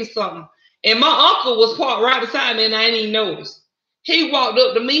car getting something, and my uncle was parked right beside me, and I didn't even notice. He walked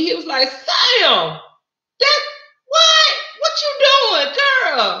up to me. He was like, "Sam, that what you doing,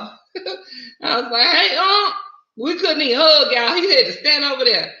 girl?" I was like, "Hey, we couldn't even hug, y'all. He had to stand over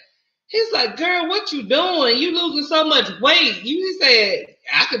there." He's like, "Girl, what you doing? You losing so much weight." He said,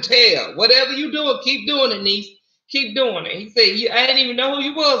 "I could tell. Whatever you doing, keep doing it, niece. Keep doing it." He said, "I didn't even know who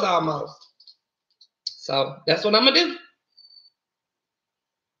you was almost." So that's what I'm gonna do.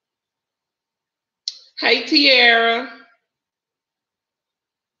 Hey, Tiara.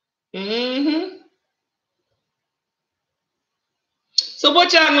 So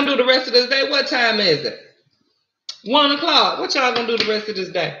what y'all gonna do the rest of this day? What time is it? 1 o'clock. What y'all gonna do the rest of this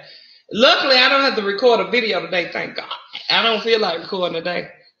day? Luckily, I don't have to record a video today. Thank God. I don't feel like recording today.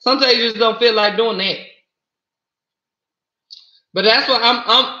 Sometimes you just don't feel like doing that. But that's what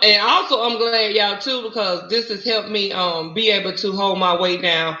and also I'm glad y'all too, because this has helped me be able to hold my weight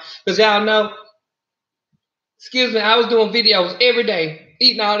down. Because y'all know, excuse me, I was doing videos every day,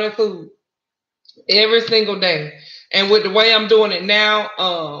 eating all that food every single day. And with the way I'm doing it now,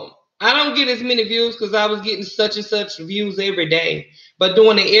 I don't get as many views because I was getting such and such views every day. But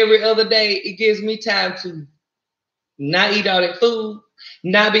doing it every other day, it gives me time to not eat all that food,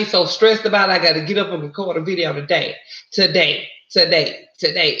 not be so stressed about I got to get up and record a video today.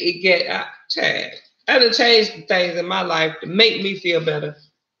 It get I done changed things in my life to make me feel better.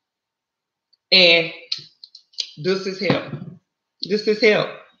 And this is help. This is help.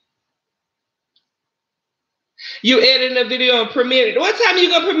 You editing a video and premiere it. What time you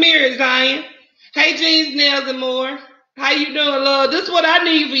gonna premiere it, Zion? Hey, Jeans, Nails, and More. How you doing, love? This is what I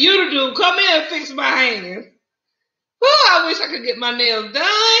need for you to do. Come in and fix my hands. Oh, I wish I could get my nails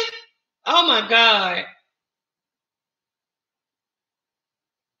done. Oh my God.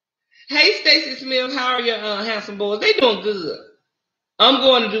 Hey, Stacy Smith, how are your handsome boys? They doing good. I'm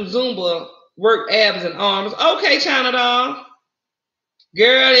going to do Zumba, work abs and arms. Okay, China doll.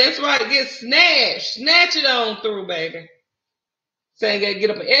 Girl, that's right. Get snatched. Snatch it on through, baby. Saying gotta get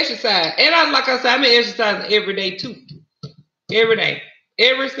up and exercise. And like I said, I've been exercising every day too. Every day.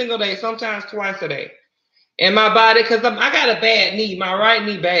 Every single day, sometimes twice a day. And my body, because I got a bad knee, my right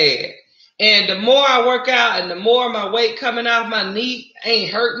knee bad. And the more I work out and the more my weight coming off my knee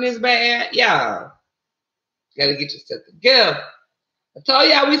ain't hurting as bad. Y'all gotta get yourself together. I told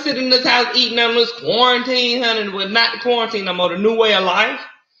y'all we sit in this house eating on this quarantine, honey. Well, not the quarantine no more, the new way of life.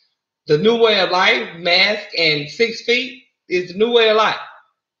 The new way of life, mask and 6 feet is the new way of life.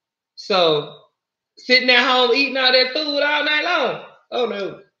 So sitting at home eating all that food all night long. Oh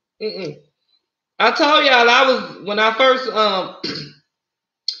no. I told y'all when I first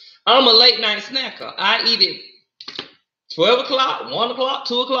I'm a late night snacker. I eat it 12 o'clock, 1 o'clock,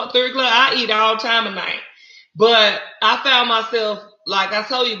 2 o'clock, 3 o'clock. I eat all time of night. But I found myself, like I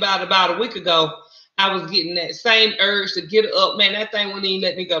told you about a week ago, I was getting that same urge to get up. Man, that thing wouldn't even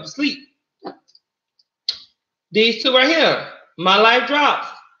let me go to sleep. These two right here, my life drops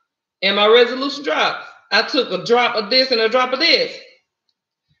and my resolution drops. I took a drop of this and a drop of this.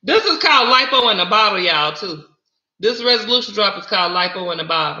 This is called lipo in a bottle, y'all, too. This resolution drop is called lipo in a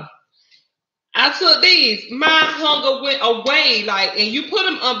bottle. I took these. My hunger went away. And you put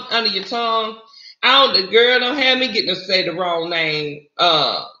them up under your tongue. The girl don't have me getting to say the wrong name.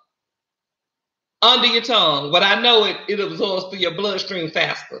 Under your tongue. But I know it absorbs through your bloodstream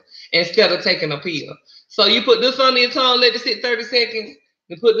faster instead of taking a pill. So you put this under your tongue, let it sit 30 seconds.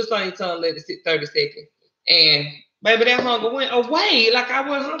 Then put this on your tongue, let it sit 30 seconds. And baby, that hunger went away. Like I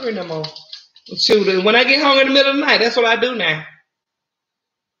wasn't hungry no more. Shoot, when I get hungry in the middle of the night, that's what I do now.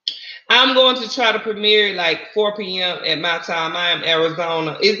 I'm going to try to premiere 4 p.m. at my time. I am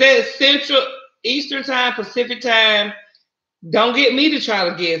Arizona. Is that Central, Eastern time, Pacific time? Don't get me to try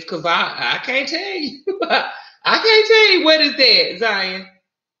to guess because I can't tell you. I can't tell you what is that, Zion.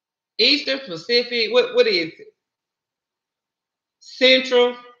 Eastern, Pacific, what is it?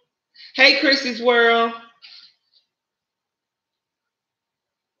 Central. Hey, Chrissy's World.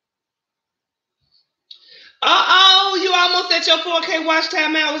 You almost at your 4K watch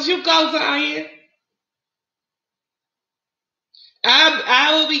time hours. You go, Zion.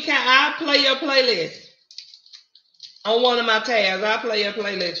 I'll play your playlist on one of my tabs. I'll play your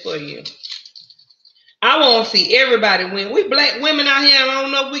playlist for you. I want to see everybody win. We black women out here. I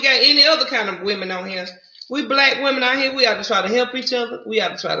don't know if we got any other kind of women out here. We black women out here. We have to try to help each other. We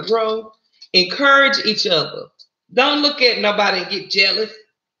have to try to grow, encourage each other. Don't look at nobody and get jealous.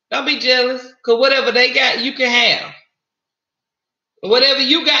 Don't be jealous, because whatever they got, you can have. Whatever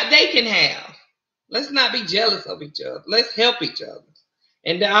you got, they can have. Let's not be jealous of each other. Let's help each other.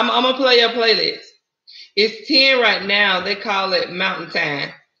 And I'm going to play your playlist. It's 10 right now. They call it Mountain Time.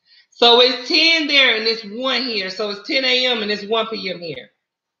 So it's 10 there and it's 1 here. So it's 10 a.m. and it's 1 p.m. here.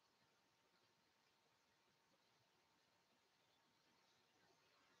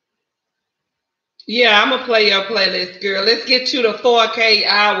 Yeah, I'm going to play your playlist, girl. Let's get you to 4K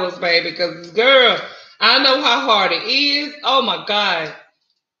hours, baby. Because, girl, I know how hard it is. Oh, my God.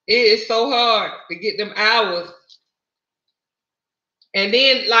 It is so hard to get them hours. And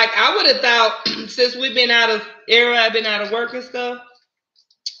then, like, I would have thought, since we've been out of era, I've been out of work and stuff,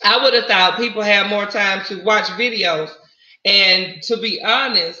 I would have thought people have more time to watch videos. And to be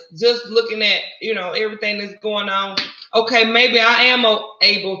honest, just looking at, everything that's going on, okay, maybe I am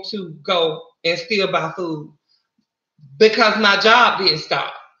able to go and still buy food because my job didn't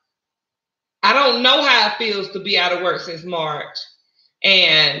stop. I don't know how it feels to be out of work since March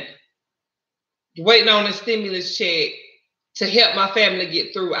and waiting on a stimulus check to help my family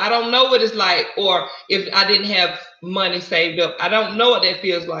get through. I don't know what it's like, or if I didn't have money saved up, I don't know what that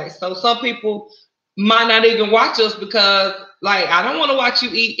feels like. So some people might not even watch us because, like, I don't want to watch you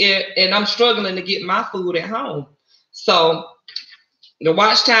eat it, and I'm struggling to get my food at home. So the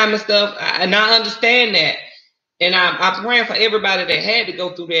watch time and stuff, and I understand that. And I'm praying for everybody that had to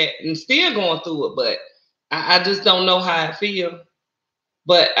go through that and still going through it, but I just don't know how I feel.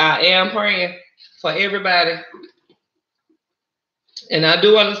 But I am praying for everybody. And I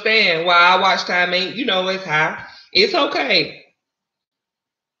do understand why our watch time ain't, it's high. It's okay.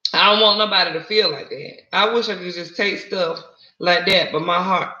 I don't want nobody to feel like that. I wish I could just take stuff like that, but my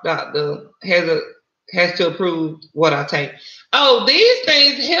heart doctor has to approve what I take. Oh, these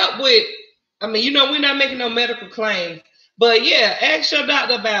things help with, we're not making no medical claims. But yeah, ask your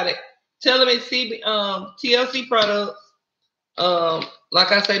doctor about it. Tell them it's TLC products.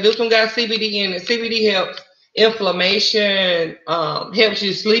 Like I said, this one got CBD in it. CBD helps inflammation, helps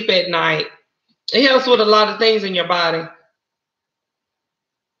you sleep at night. It helps with a lot of things in your body.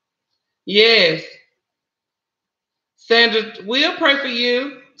 Yes. Sandra, we'll pray for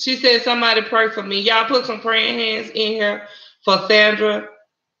you. She said somebody pray for me. Y'all put some praying hands in here for Sandra.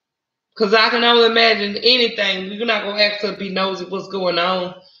 Because I can only imagine anything. We're not going to ask her to be nosy what's going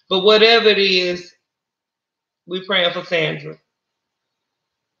on. But whatever it is, we're praying for Sandra.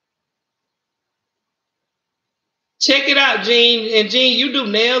 Check it out, Jean. And Jean, you do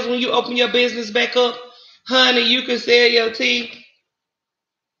nails when you open your business back up. Honey, you can sell your teeth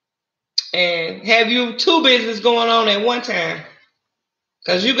and have you 2 businesses going on at one time.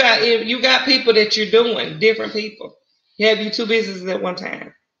 Because you got people that you're doing, different people. You have you 2 businesses at one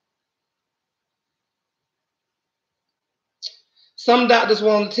time. Some doctors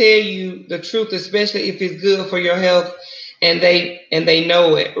won't tell you the truth, especially if it's good for your health, and they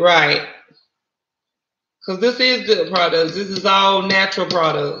know it, right? Because this is good products. This is all natural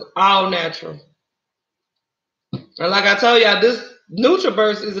products, all natural. And like I told y'all, this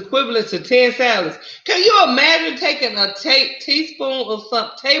Nutra is equivalent to 10 salads. Can you imagine taking a tablespoon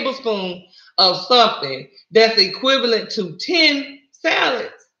of something that's equivalent to 10 salads?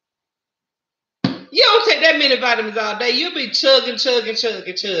 You don't take that many vitamins all day. You'll be chugging.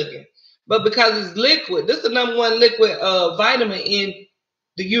 But because it's liquid, this is the number 1 liquid vitamin in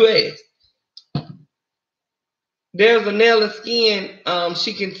the U.S. There's a nail and skin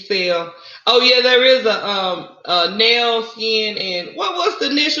she can sell. Oh yeah, there is a nail, skin, and what's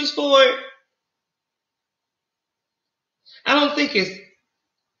the initials for it? I don't think is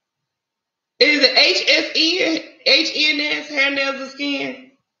it HNS, hair, nails, and skin?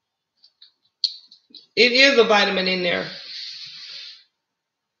 It is a vitamin in there.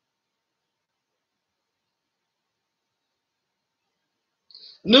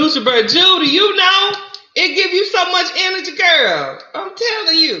 Nutra, Judy, it give you so much energy, girl. I'm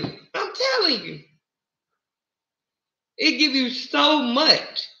telling you. It give you so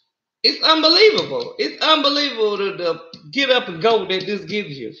much. It's unbelievable. It's unbelievable to get up and go that this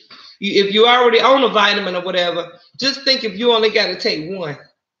gives you. If you already own a vitamin or whatever, just think if you only got to take one.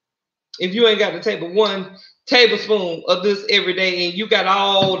 If you ain't got to take but 1 tablespoon of this every day and you got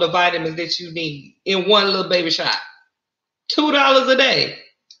all the vitamins that you need in one little baby shot. $2 a day.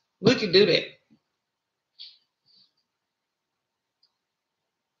 We can do that.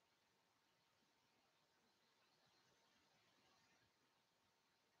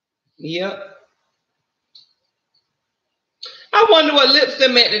 Yep. wonder what Lips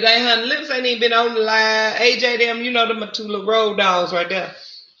them at today, honey. Lips ain't even been on the line. AJ them, you know them are two little road dogs right there.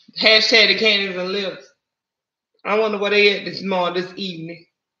 Hashtag the Candies and Lips. I wonder what they at this morning, this evening.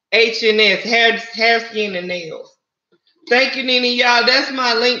 H&S, hair, skin, and nails. Thank you, Nene. Y'all, that's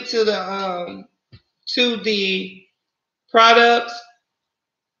my link to the products.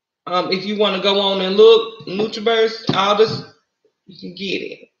 If you want to go on and look, NutraBurst, all this, you can get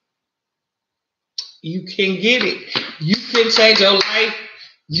it. You can get it. You can change your life.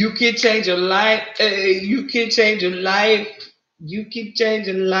 You can change your life. Hey, you can change your life. You can change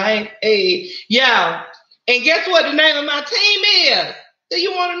your life. Hey, yeah. And guess what the name of my team is? Do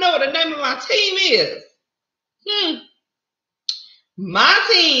you want to know what the name of my team is? My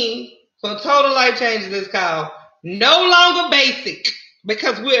team for Total Life Changes is called No Longer Basic,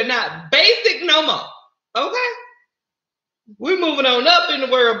 because we're not basic no more. Okay? We're moving on up in the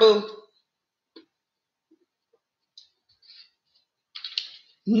world, boo.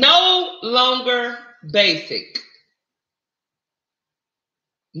 No longer basic.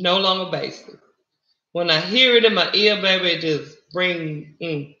 No longer basic. When I hear it in my ear, baby, it just brings,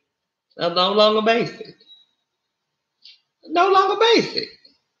 I'm no longer basic. No longer basic.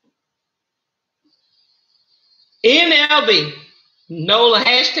 NLB. No,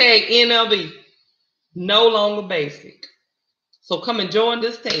 hashtag NLB. No longer basic. So come and join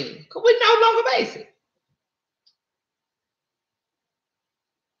this team. Because we're no longer basic.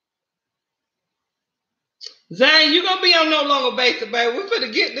 Zane, you gonna be on No Longer Basic, baby. We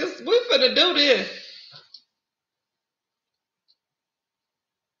finna get this. We finna do this.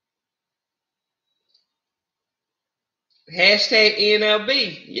 Hashtag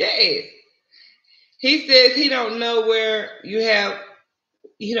NLB. Yes. He says he don't know where you have.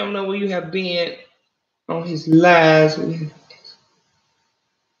 He don't know where you have been on his lives. Lips.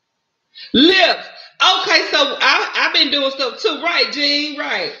 Okay, so I've been doing stuff too, right, Gene?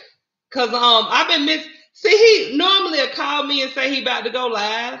 Right. Cause I've been see, he normally will call me and say he about to go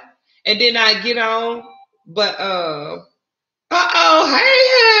live, and then I get on. But hey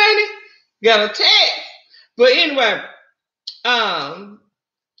honey, got a text. But anyway,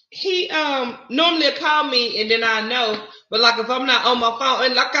 he normally will call me and then I know. But like if I'm not on my phone,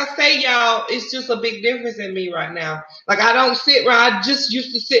 and like I say, y'all, it's just a big difference in me right now. Like I don't sit around. I just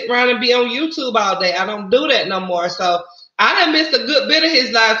used to sit around and be on YouTube all day. I don't do that no more. So I done missed a good bit of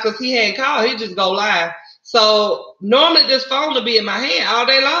his life because he hadn't called. He just go live. So normally this phone will be in my hand all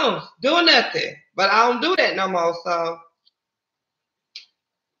day long, doing nothing. But I don't do that no more. So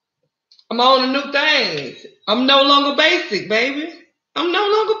I'm on the new things. I'm no longer basic, baby. I'm no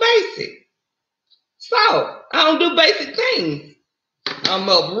longer basic. So I don't do basic things. I'm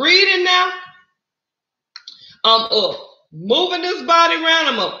up reading now. I'm up moving this body around.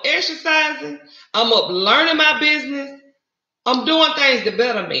 I'm up exercising. I'm up learning my business. I'm doing things to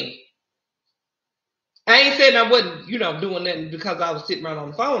better me. I ain't saying I wasn't, doing nothing because I was sitting around on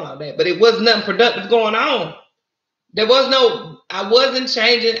the phone all day, but it was nothing productive going on. I wasn't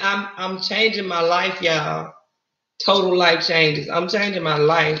changing. I'm changing my life, y'all. Total life changes. I'm changing my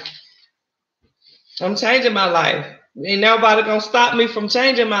life. I'm changing my life. Ain't nobody gonna stop me from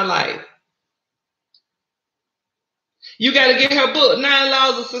changing my life. You gotta get her book, 9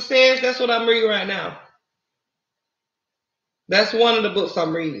 Laws of Success. That's what I'm reading right now. That's one of the books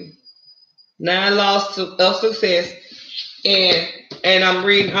I'm reading. 9 Laws of Success. And I'm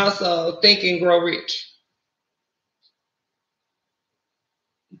reading also Think and Grow Rich.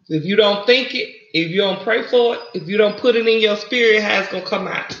 If you don't think it, if you don't pray for it, if you don't put it in your spirit, how it's gonna come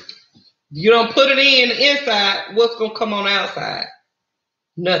out. If you don't put it in the inside, what's gonna come on the outside?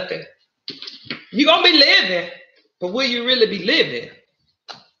 Nothing. You're gonna be living, but will you really be living?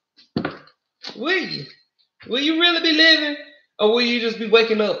 Will you? Will you really be living, or will you just be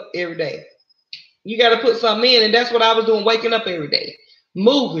waking up every day? You got to put something in, and that's what I was doing, waking up every day,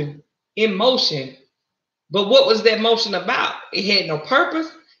 moving, in motion. But what was that motion about? It had no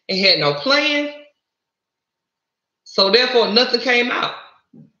purpose. It had no plan. So therefore, nothing came out.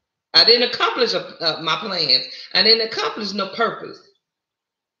 I didn't accomplish my plans. I didn't accomplish no purpose.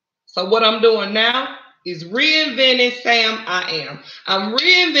 So what I'm doing now is reinventing Sam I Am. I'm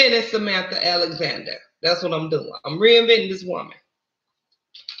reinventing Samantha Alexander. That's what I'm doing. I'm reinventing this woman.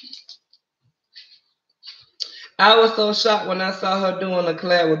 I was so shocked when I saw her doing a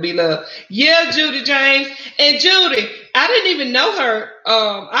collab with B.U.L.L.S. Yeah, Judy James. And Judy, I didn't even know her.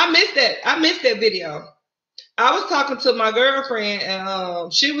 I missed that video. I was talking to my girlfriend,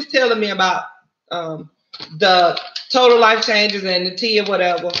 and she was telling me about the Total Life Changes and the tea or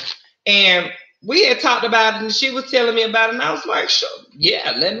whatever. And we had talked about it, and she was telling me about it, and I was like, sure,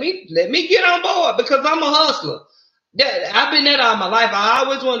 yeah, let me get on board because I'm a hustler. I've been that all my life. I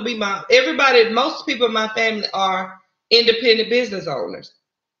always want to be most people in my family are independent business owners.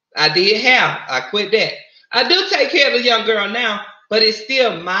 I did have. I quit that. I do take care of the young girl now, but it's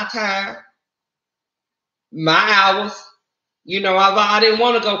still my time, my hours. I didn't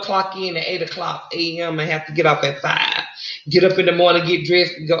want to go clock in at 8 o'clock a.m. and have to get up at 5. Get up in the morning, get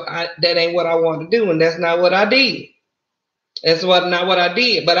dressed, and go. That ain't what I want to do, and that's not what I did. Not what I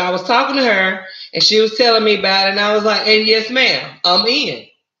did. But I was talking to her, and she was telling me about it, and I was like, "And yes, ma'am, I'm in."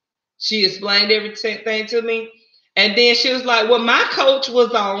 She explained everything to me, and then she was like, "Well, my coach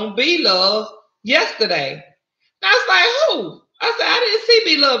was on B.U.L.L.S yesterday." I was like, "Who?" I said, "I didn't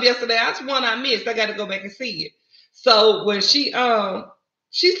see B.U.L.L.S yesterday. That's one I missed. I got to go back and see it." So when she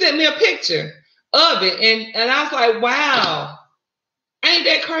sent me a picture of it, and I was like, "Wow, ain't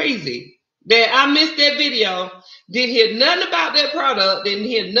that crazy that I missed that video? Didn't hear nothing about that product. Didn't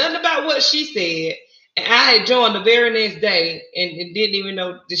hear nothing about what she said." And I had joined the very next day and didn't even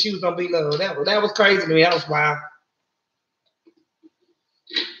know that she was on B.U.L.L.S. That was crazy to me. That was wild.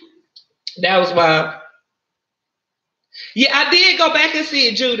 That was wild. Yeah, I did go back and see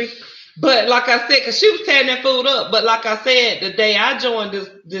it, Judy. But like I said, because she was tearing that food up. But like I said, the day I joined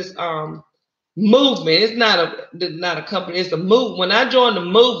this movement, it's not a company, it's a movement. When I joined the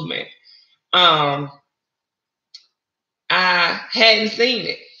movement, I hadn't seen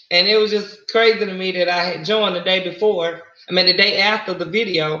it. And it was just crazy to me that I had joined the day before. The day after the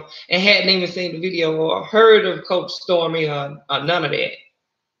video, and hadn't even seen the video or heard of Coach Stormy or none of that.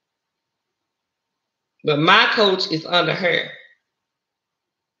 But my coach is under her.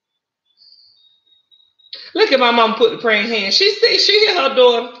 Look at my mom put the praying hand. She hear her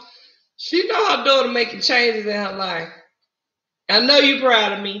daughter. She know her daughter making changes in her life. I know you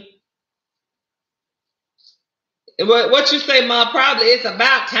proud of me. What you say, Mom? Probably it's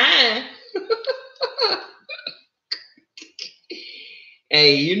about time.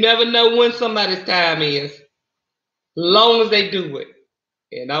 Hey, you never know when somebody's time is. Long as they do it.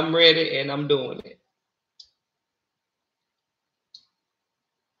 And I'm ready and I'm doing it.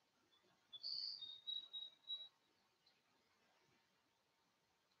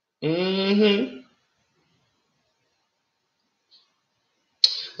 Mm-hmm.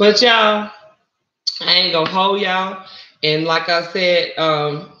 But y'all, I ain't gonna hold y'all. And like I said,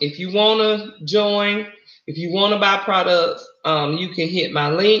 if you wanna join, if you wanna buy products, you can hit my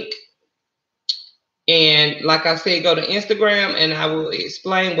link. And like I said, go to Instagram and I will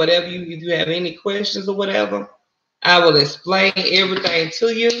explain whatever if you have any questions or whatever, I will explain everything to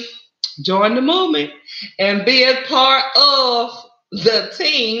you. Join the movement and be a part of the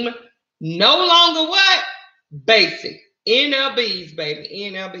team. No longer what? Basic. NLBs, baby.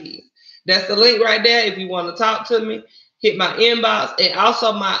 NLBs. That's the link right there. If you want to talk to me, hit my inbox. And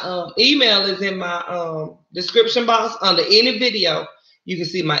also my email is in my description box under any video. You can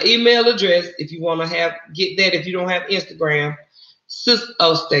see my email address if you want to get that if you don't have Instagram.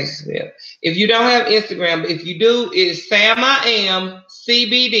 Stacey Smith. If you don't have Instagram, if you do, it's Sam I Am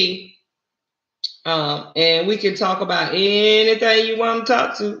CBD. And we can talk about anything you want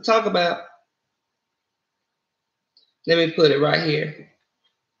to talk about. Let me put it right here.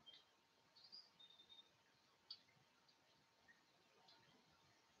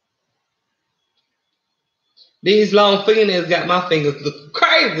 These long fingernails got my fingers looking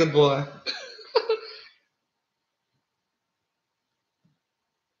crazy, boy.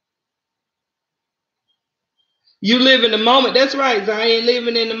 You live in the moment. That's right. I ain't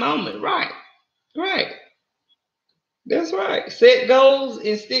living in the moment. Right. Right. That's right. Set goals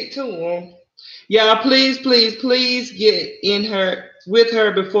and stick to them. Y'all, please, please, please get in her with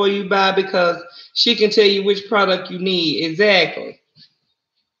her before you buy because she can tell you which product you need. Exactly.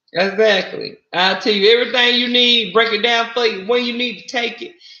 Exactly. I'll tell you everything you need, break it down for you, when you need to take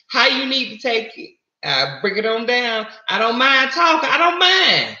it, how you need to take it. I break it on down. I don't mind talking. I don't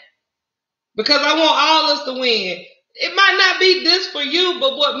mind. Because I want all us to win. It might not be this for you,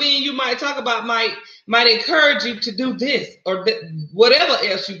 but what me and you might talk about might encourage you to do this or whatever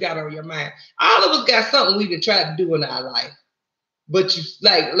else you got on your mind. All of us got something we can try to do in our life. But you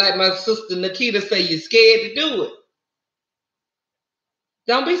like my sister Nikita say, you're scared to do it.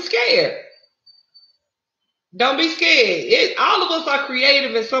 Don't be scared. Don't be scared. All of us are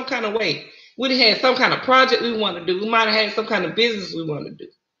creative in some kind of way. We had some kind of project we want to do. We might have had some kind of business we want to do.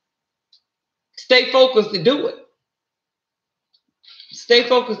 Stay focused and do it. Stay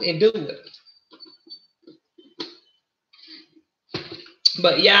focused and do it.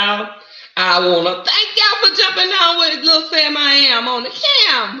 But y'all, I want to thank y'all for jumping on with little Sam I Am on the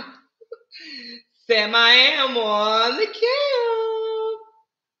cam. Sam I Am on the cam.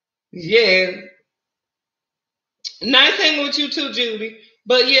 Yeah. Nice hanging with you too, Judy.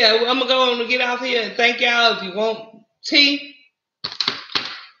 But yeah, I'm gonna go on and get off here and thank y'all. If you want tea,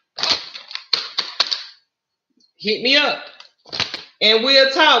 hit me up and we'll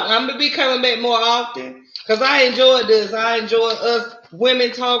talk. I'm gonna be coming back more often because I enjoyed this. I enjoy us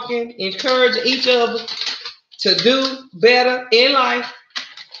women talking, encouraging each other to do better in life.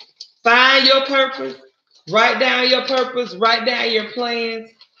 Find your purpose. Write down your purpose. Write down your plans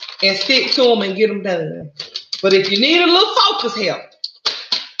and stick to them and get them done. But if you need a little focus help,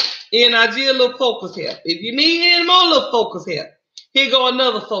 NIG a little focus help. If you need any more little focus help, here go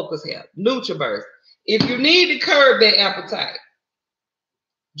another focus help. Nutra. If you need to curb that appetite,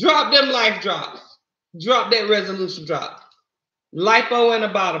 drop them life drops. Drop that resolution drop. Lipo in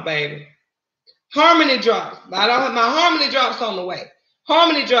a bottle, baby. Harmony drops. I don't have my harmony drops on the way.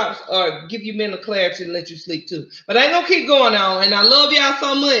 Harmony drops give you mental clarity and let you sleep too. But I ain't gonna keep going on. And I love y'all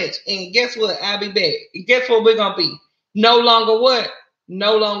so much. And guess what? I'll be back. And guess what we're gonna be? No longer what?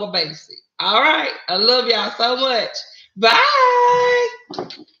 No longer basic. All right. I love y'all so much. Bye.